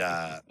 And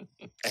I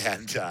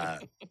had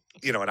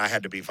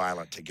to be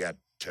violent to get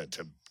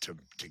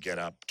to get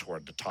up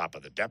toward the top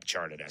of the depth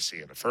chart at SC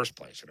in the first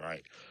place.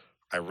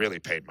 I really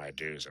paid my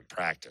dues in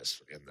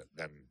practice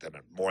than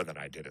more than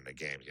I did in the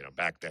games.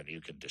 Back then you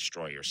could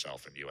destroy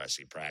yourself in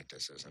USC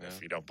practices, and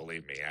if you don't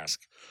believe me,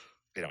 ask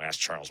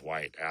Charles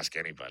White, ask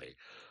anybody.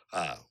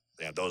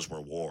 Those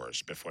were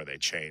wars before they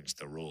changed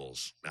the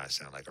rules. Now I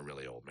sound like a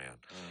really old man.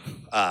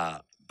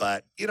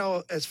 But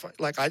as far,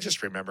 I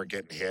just remember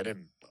getting hit,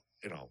 and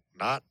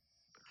not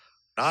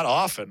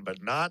often,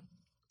 but not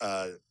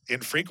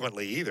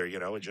infrequently either.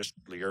 And just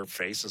your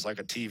face is like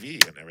a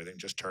TV, and everything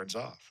just turns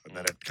off, and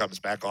then it comes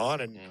back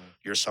on, and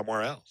you're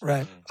somewhere else.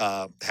 Right.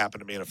 Happened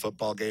to me in a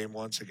football game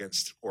once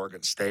against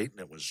Oregon State, and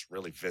it was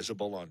really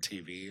visible on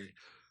TV,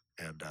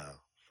 and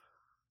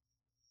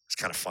it's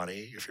kind of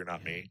funny if you're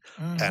not me.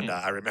 And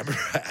I remember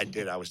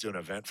I was doing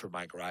an event for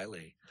Mike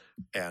Riley,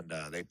 and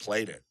they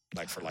played it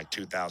for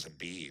 2,000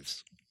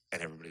 beeves,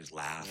 and everybody's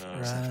laughing.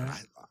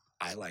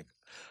 Right.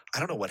 I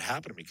don't know what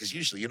happened to me, because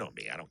usually,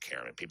 me, I don't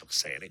care if people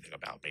say anything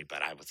about me,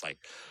 but I was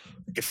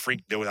it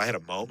freaked. I had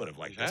a moment of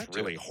this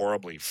really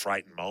horribly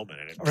frightened moment,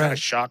 and it kind of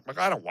shocked me.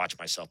 I don't watch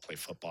myself play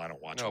football. I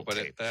don't watch. No, but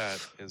that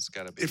has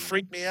got to be. It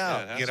freaked me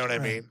out. Yeah, you know what I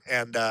mean?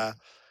 And I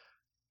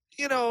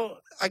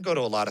go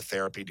to a lot of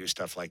therapy, do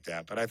stuff like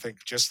that. But I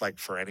think just like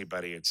for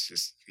anybody, it's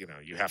just,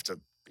 you have to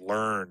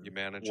learn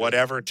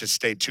whatever to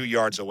stay 2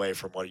 yards away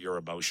from what your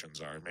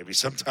emotions are. Maybe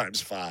sometimes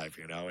 5,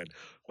 and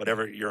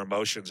whatever your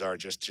emotions are,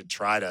 just to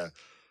try to,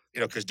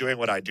 because doing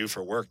what I do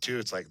for work too,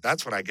 it's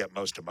that's when I get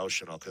most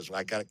emotional, because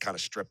I got to kind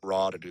of strip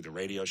raw to do the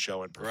radio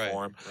show and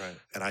perform. Right.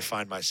 And I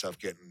find myself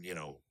getting,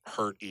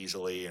 hurt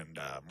easily and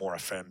more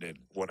offended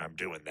when I'm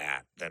doing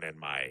that than in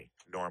my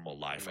normal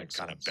life. I'm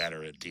kind of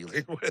better at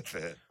dealing with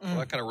it. Well,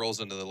 that kind of rolls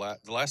into the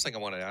last thing I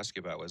wanted to ask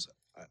you about was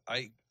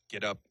I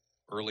get up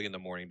early in the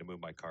morning to move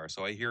my car.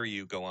 So I hear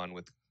you go on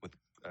with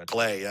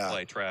Clay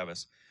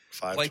Travis.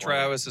 520. Clay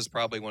Travis is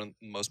probably one of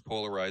the most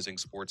polarizing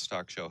sports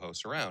talk show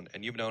hosts around,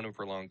 and you've known him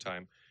for a long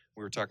time.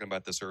 We were talking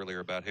about this earlier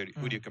about who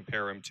do you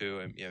compare him to?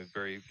 And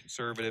very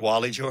conservative.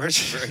 Wally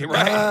George. Very,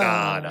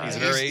 right. No.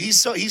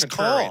 He's He's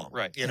calm.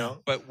 Right.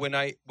 But when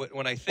I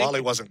think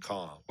Wally wasn't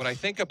calm. When I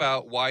think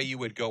about why you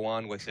would go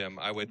on with him,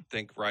 I would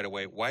think right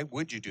away, why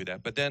would you do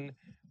that? But then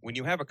when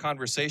you have a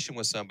conversation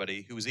with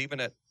somebody who's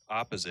even at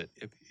opposite,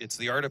 if it's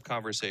the art of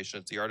conversation,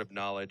 it's the art of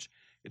knowledge,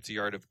 it's the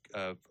art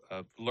of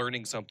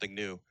learning something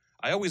new.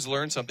 I always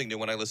learn something new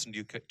when I listen to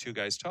you two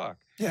guys talk.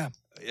 Yeah.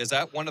 Is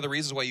that one of the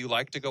reasons why you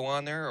like to go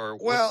on there, or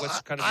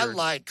what's kind of I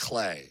like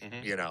Clay.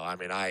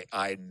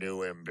 I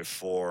knew him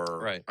before.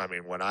 Right. I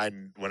mean, when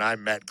I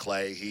met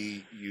Clay,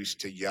 he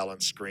used to yell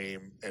and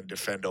scream and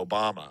defend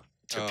Obama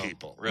to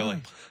people.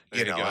 Really?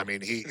 I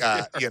mean, he,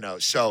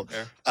 so,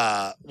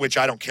 which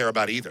I don't care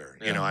about either.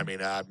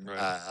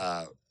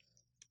 Yeah.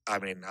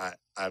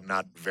 I'm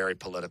not very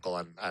political,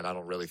 and I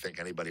don't really think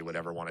anybody would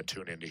ever want to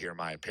tune in to hear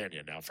my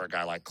opinion. Now, for a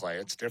guy like Clay,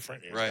 it's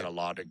different. He's got a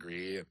law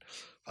degree, and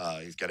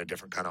he's got a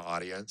different kind of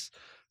audience,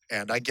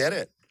 and I get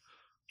it.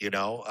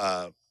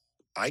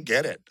 I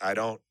get it. I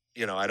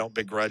don't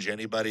begrudge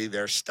anybody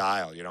their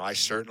style. I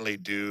certainly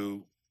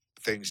do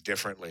things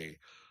differently.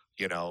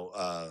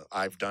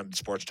 I've done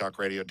sports talk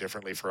radio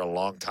differently for a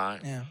long time.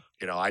 Yeah.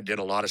 I did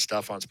a lot of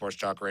stuff on sports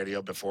talk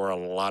radio before a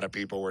lot of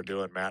people were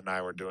doing. Matt and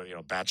I were doing,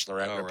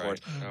 Bachelorette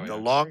reports. Right.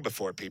 Long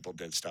before people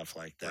did stuff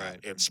like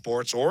that in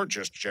sports or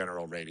just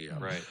general radio.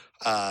 Right.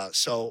 I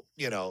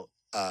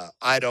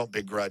don't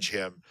begrudge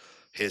him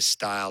his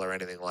style or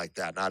anything like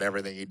that. Not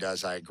everything he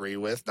does I agree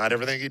with. Not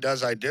everything he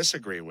does I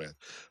disagree with.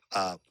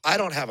 I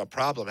don't have a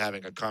problem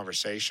having a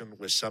conversation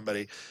with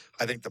somebody.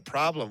 I think the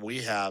problem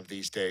we have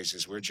these days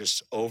is we're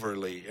just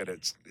overly, and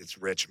it's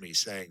rich me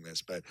saying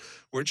this, but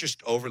we're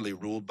just overly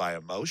ruled by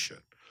emotion.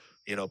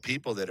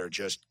 People that are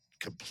just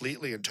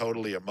completely and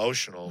totally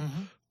emotional,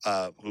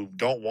 who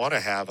don't want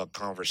to have a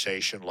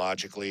conversation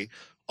logically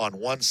on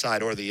one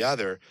side or the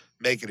other,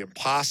 make it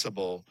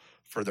impossible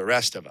for the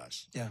rest of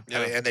us. Yeah.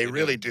 And they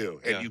really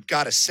do. And you've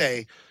got to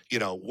say,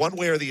 one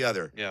way or the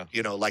other. Yeah.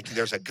 Like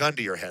there's a gun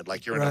to your head,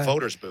 like you're in a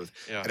voter's booth.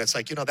 Yeah. And it's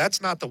like,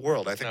 that's not the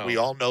world. I think we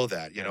all know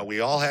that. We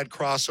all had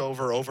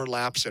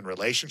overlaps in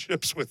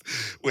relationships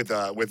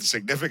with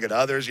significant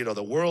others.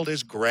 The world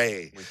is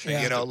gray.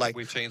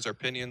 We've changed our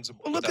opinions.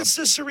 Well, look, it's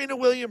the Serena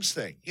Williams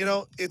thing.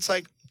 It's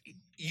like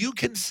you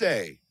can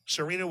say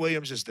Serena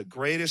Williams is the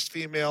greatest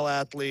female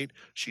athlete.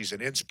 She's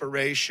an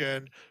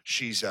inspiration.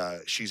 She's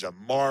a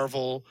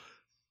marvel.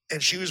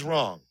 And she was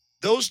wrong.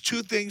 Those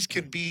two things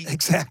can be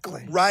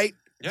exactly right.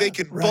 Yeah. They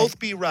can both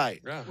be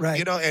right. Yeah.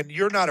 Right. And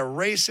you're not a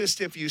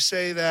racist if you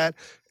say that,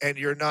 and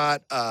you're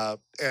not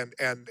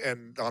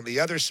and on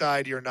the other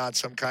side you're not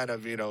some kind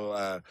of,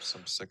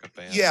 some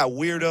sycophant. Yeah,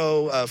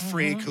 weirdo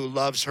freak who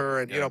loves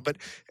her and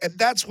and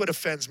that's what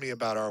offends me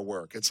about our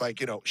work. It's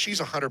like, she's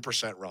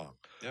 100% wrong.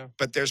 Yeah.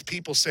 But there's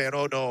people saying,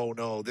 "Oh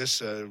no,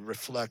 this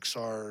reflects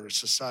our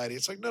society."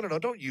 It's like, no,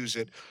 don't use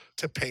it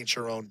to paint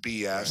your own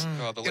BS.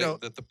 Right. Well,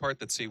 the part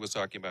that C was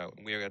talking about,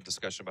 and we had a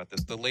discussion about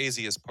this. The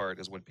laziest part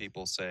is when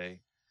people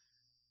say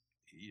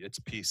it's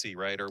PC,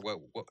 right? Or what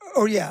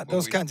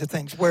those kinds of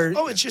things. Where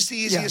it's just the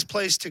easiest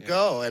place to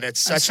go, and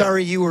it's. I'm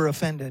sorry you were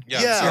offended. Yeah,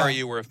 I'm sorry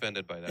you were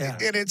offended by that.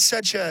 Yeah. And it's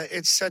such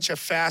a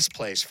fast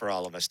place for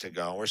all of us to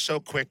go. We're so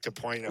quick to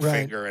point a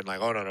finger and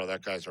like, oh no,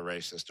 that guy's a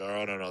racist, or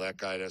oh no, that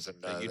guy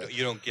doesn't.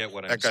 You don't get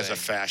what I'm saying. That guy's a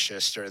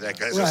fascist, or that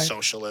guy's a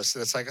socialist.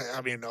 And it's like,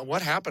 I mean,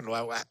 what happened?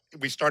 Well,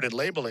 we started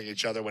labeling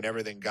each other when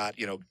everything got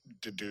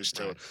deduced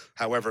to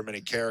however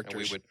many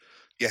characters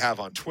you have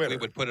on Twitter. We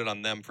would put it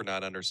on them for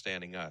not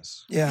understanding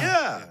us.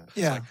 Yeah.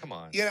 It's like, come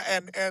on. Yeah,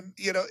 and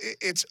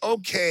it's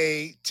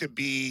okay to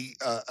be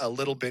a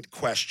little bit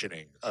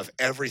questioning of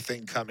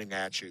everything coming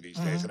at you these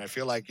days. And I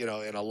feel like, in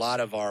a lot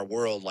of our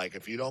world, like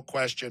if you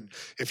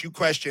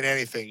question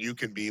anything, you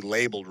can be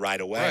labeled right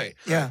away. Right.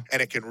 Yeah.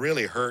 And it can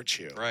really hurt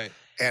you. Right.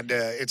 And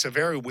it's a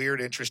very weird,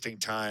 interesting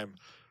time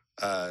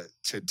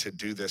to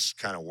do this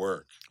kind of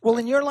work. Well,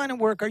 in your line of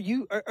work, are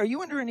you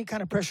under any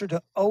kind of pressure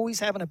to always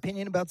have an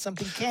opinion about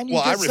something? Can you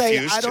just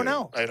say, I don't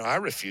know? I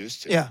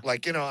refuse to. Yeah.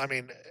 Like,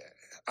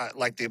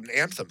 like the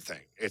anthem thing.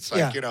 It's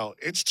like,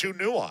 it's too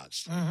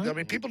nuanced. I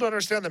mean, people don't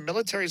understand the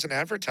military is an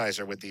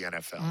advertiser with the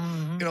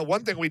NFL.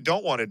 One thing we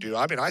don't want to do,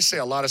 I say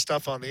a lot of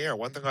stuff on the air.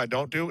 One thing I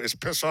don't do is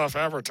piss off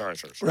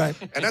advertisers. Right.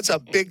 And that's a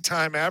big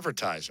time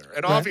advertiser.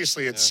 And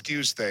obviously it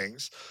skews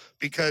things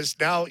because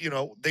now,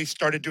 they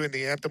started doing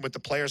the anthem with the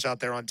players out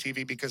there on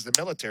TV because the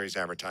military's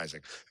advertising,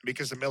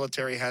 because the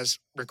military has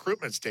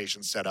recruitment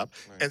stations set up,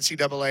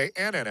 NCAA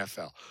and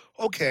NFL.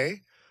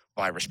 Okay.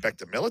 Well, I respect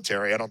the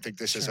military. I don't think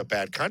this is a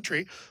bad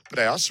country, but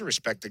I also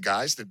respect the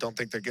guys that don't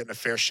think they're getting a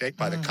fair shake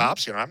by the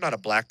cops. I'm not a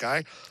black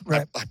guy.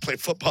 Right. I played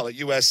football at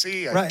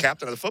USC. I'm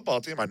captain of the football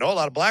team. I know a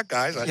lot of black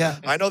guys.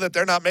 I know that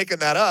they're not making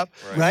that up.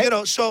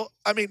 Right. So,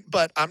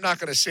 but I'm not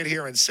going to sit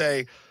here and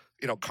say,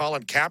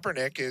 Colin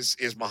Kaepernick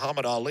is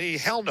Muhammad Ali.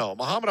 Hell no.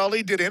 Muhammad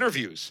Ali did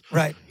interviews.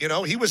 Right.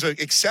 He was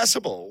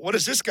accessible. What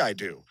does this guy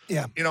do?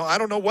 Yeah. I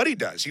don't know what he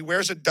does. He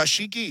wears a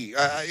dashiki,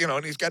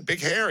 and he's got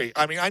big hair.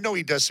 I know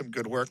he does some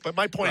good work, but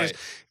my point is,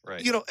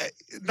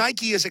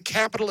 Nike is a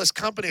capitalist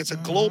company. It's a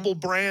global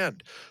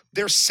brand.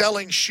 they're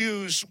selling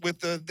shoes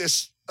with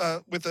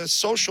with a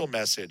social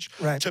message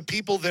to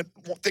people that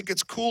think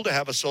it's cool to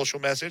have a social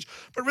message,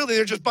 but really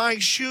they're just buying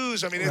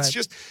shoes. I mean, it's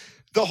just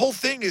the whole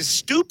thing is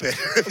stupid.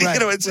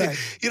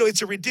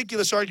 It's a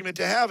ridiculous argument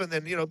to have, and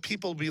then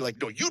people be like,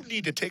 "No, you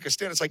need to take a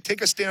stand." It's like,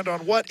 take a stand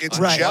on what? It's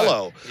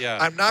Jell-O. Yeah.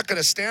 I'm not going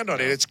to stand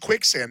on it. It's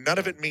quicksand. None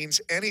of it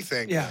means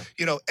anything. Yeah.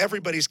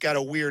 Everybody's got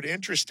a weird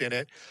interest in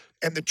it,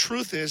 and the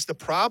truth is, the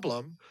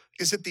problem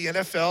is that the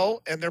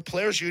NFL and their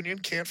players' union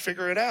can't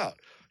figure it out.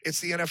 It's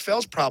the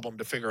NFL's problem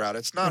to figure out.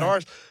 It's not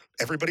ours.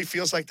 Everybody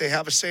feels like they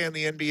have a say in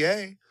the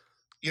NBA.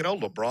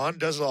 LeBron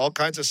does all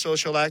kinds of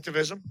social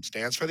activism,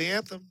 stands for the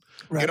anthem.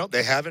 Right.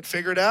 They haven't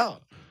figured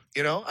out.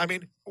 I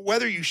mean,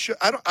 whether you should,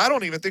 I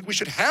don't even think we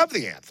should have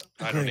the anthem.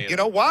 I don't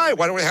either. Why?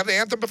 Why don't we have the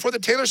anthem before the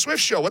Taylor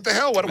Swift show? What the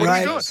hell? What are we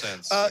doing?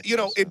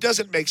 It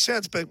doesn't make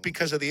sense, but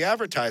because of the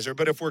advertiser.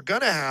 But if we're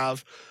going to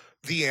have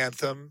the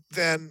anthem,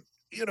 then,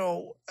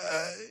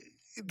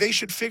 they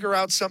should figure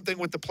out something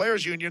with the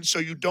players' union so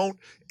you don't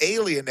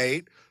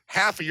alienate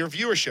half of your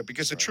viewership,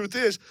 because the truth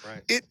is,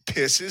 it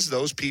pisses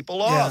those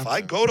people off.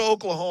 I go to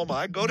Oklahoma.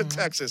 I go to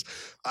Texas.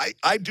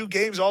 I do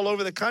games all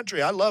over the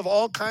country. I love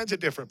all kinds of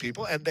different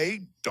people, and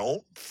they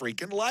don't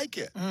freaking like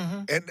it.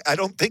 And I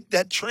don't think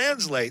that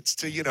translates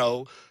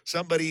to,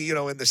 somebody,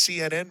 in the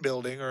CNN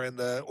building or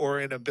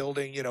in a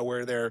building,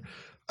 where they're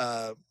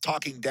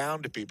talking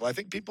down to people. I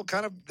think people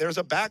there's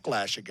a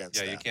backlash against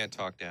that. Yeah, you can't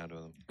talk down to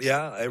them.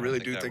 Yeah, I really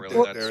do think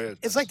that there is.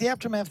 It's like the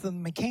aftermath of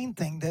the McCain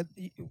thing, that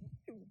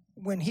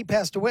when he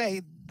passed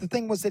away, the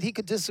thing was that he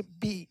could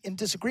be in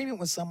disagreement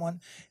with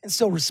someone and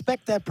still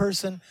respect that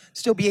person,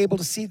 still be able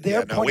to see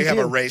their point of view. We have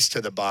a race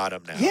to the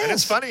bottom now. Yes. And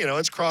it's funny,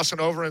 it's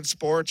crossing over in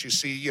sports. You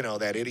see,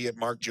 that idiot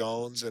Mark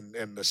Jones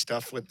and the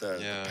stuff with the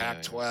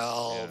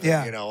Pac-12,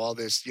 and, all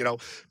this,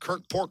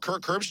 poor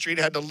Kirk Herbstreit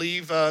had to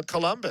leave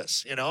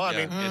Columbus,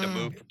 I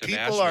mean,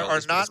 people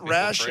are not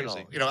rational.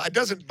 It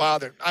doesn't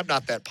bother. I'm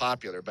not that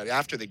popular, but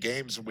after the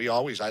games,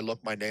 I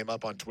look my name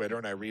up on Twitter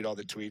and I read all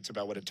the tweets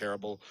about what a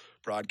terrible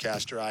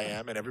broadcaster I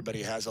am, and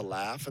everybody has a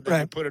laugh, and then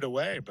you put it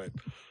away. But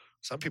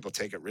some people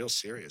take it real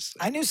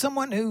seriously. I knew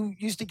someone who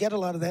used to get a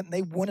lot of that, and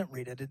they wouldn't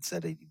read it. It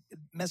said it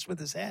messed with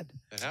his head.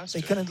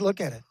 They couldn't look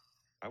at it.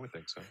 I would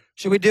think so.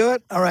 Should we do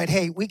it? All right.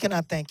 Hey, we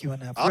cannot thank you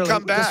enough. I'll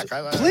come back.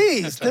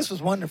 Please. This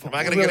was wonderful. Am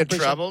I going to get in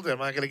trouble?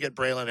 Am I going to get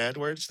Braylon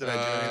Edwards? Did I do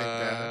anything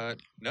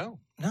bad? No.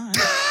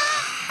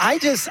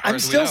 I'm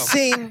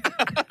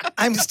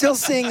still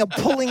seeing a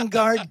pulling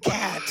guard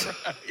cat.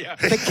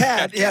 The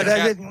cat.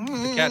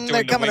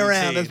 They're coming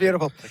around. That's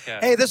beautiful.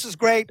 Hey, this was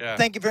great. Yeah.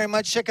 Thank you very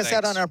much. Check us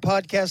out on our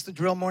podcast, The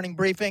Drill Morning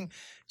Briefing.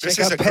 This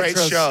is a great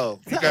show.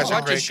 You guys are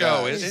a great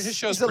show.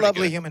 He's a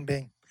lovely human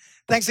being.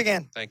 Thanks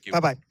again. Thank you.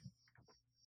 Bye-bye.